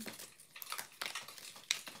 honey.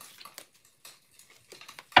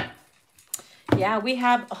 Yeah, we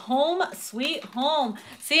have home sweet home.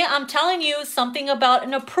 See, I'm telling you something about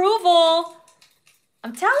an approval.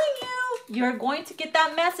 I'm telling you, you're going to get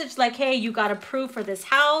that message like, hey, you got approved for this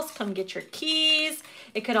house. Come get your keys.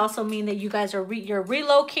 It could also mean that you guys are you're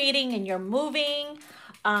relocating and you're moving,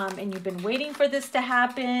 and you've been waiting for this to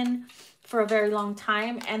happen for a very long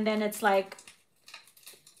time. And then it's like,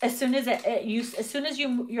 as soon as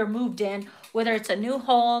you're moved in, whether it's a new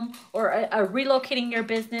home or a relocating your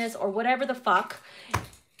business or whatever the fuck,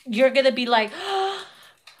 you're gonna be like,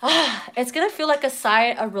 it's gonna feel like a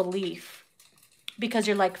sigh of relief, because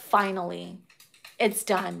you're like, finally, it's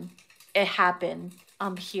done. It happened.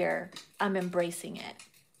 I'm here. I'm embracing it.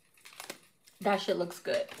 That shit looks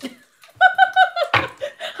good. I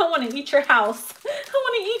want to eat your house. I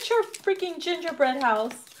want to eat your freaking gingerbread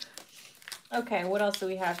house. Okay, what else do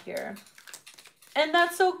we have here? And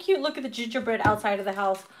that's so cute. Look at the gingerbread outside of the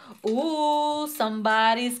house. Ooh,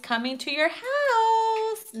 somebody's coming to your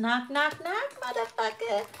house. Knock, knock, knock,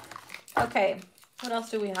 motherfucker. Okay, what else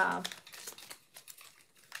do we have?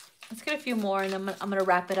 Let's get a few more and I'm going to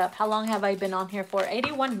wrap it up. How long have I been on here for?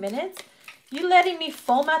 81 minutes? You letting me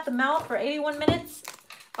foam at the mouth for 81 minutes?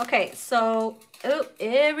 Okay, so, oh,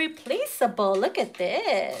 irreplaceable. Look at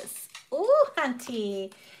this. Ooh,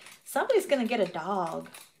 hunty. Somebody's going to get a dog.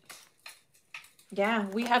 Yeah,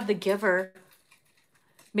 we have the giver.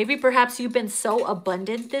 Maybe perhaps you've been so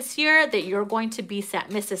abundant this year that you're going to be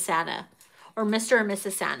Mrs. Santa or Mr. or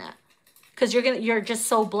Mrs. Santa. Because you're just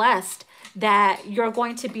so blessed that you're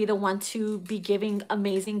going to be the one to be giving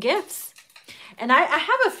amazing gifts. And I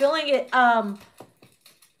have a feeling it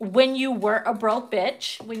when you were a broke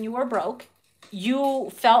bitch, when you were broke, you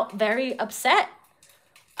felt very upset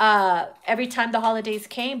every time the holidays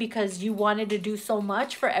came, because you wanted to do so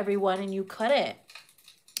much for everyone and you couldn't.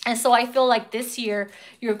 And so I feel like this year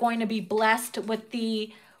you're going to be blessed with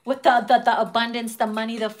the abundance, the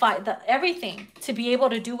money, the everything, to be able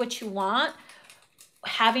to do what you want,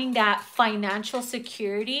 having that financial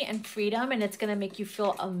security and freedom, and it's going to make you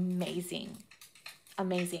feel amazing.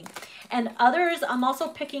 Amazing. And others, I'm also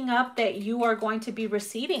picking up that you are going to be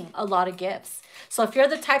receiving a lot of gifts. So if you're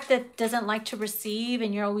the type that doesn't like to receive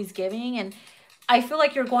and you're always giving, and I feel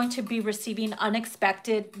like you're going to be receiving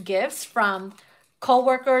unexpected gifts from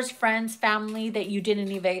co-workers, friends, family that you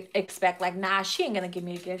didn't even expect. Like, nah, she ain't gonna give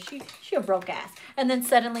me a gift. She a broke ass. And then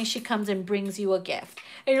suddenly she comes and brings you a gift.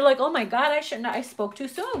 And you're like, oh my God, I spoke too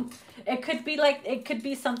soon. It could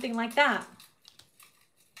be something like that.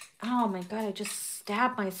 Oh my God, I just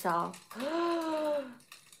stabbed myself.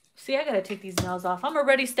 See, I gotta take these nails off. I'm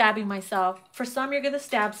already stabbing myself. For some, you're gonna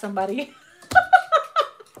stab somebody.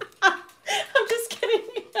 I'm just kidding.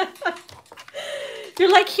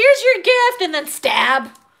 You're like, here's your gift, and then stab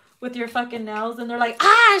with your fucking nails, and they're like,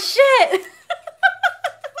 ah, shit.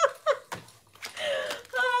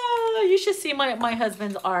 Oh, you should see my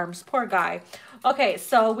husband's arms. Poor guy. Okay,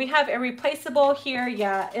 so we have irreplaceable here.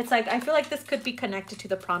 Yeah, it's like, I feel like this could be connected to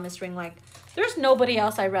the promise ring. Like, there's nobody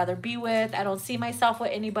else I'd rather be with. I don't see myself with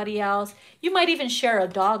anybody else. You might even share a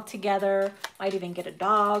dog together. Might even get a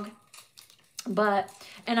dog. But,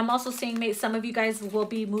 and I'm also seeing some of you guys will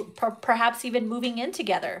be perhaps even moving in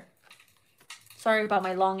together. Sorry about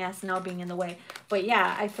my long ass nail being in the way. But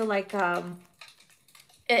yeah, I feel like I'm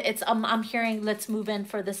hearing let's move in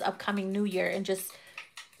for this upcoming new year and just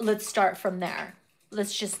let's start from there.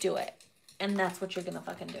 Let's just do it. And that's what you're gonna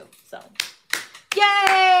fucking do. So,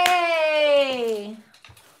 yay!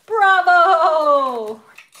 Bravo!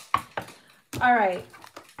 All right.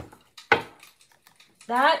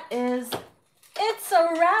 That is... It's a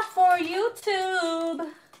wrap for YouTube.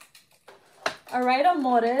 All right,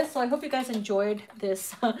 amores. So I hope you guys enjoyed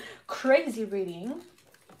this crazy reading.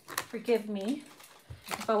 Forgive me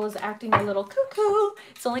if I was acting a little cuckoo.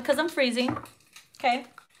 It's only because I'm freezing. Okay.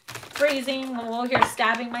 Freezing. I'm over here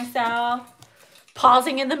stabbing myself.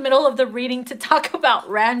 Pausing in the middle of the reading to talk about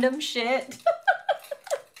random shit.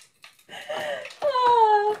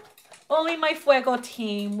 Only my Fuego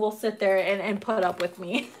team will sit there and put up with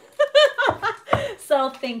me. So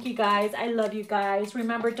thank you guys. I love you guys.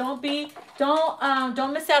 Remember, don't miss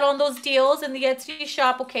out on those deals in the Etsy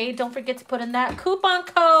shop. Okay, don't forget to put in that coupon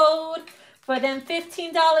code for them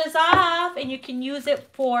 $15 off, and you can use it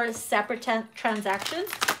for separate transactions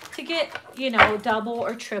to get, you know, double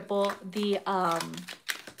or triple the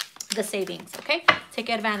savings. Okay, take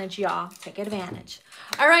advantage, y'all. Take advantage.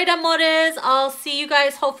 All right, amores. I'll see you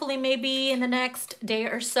guys hopefully maybe in the next day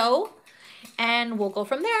or so, and we'll go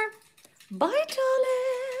from there. Bye,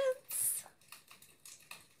 darling.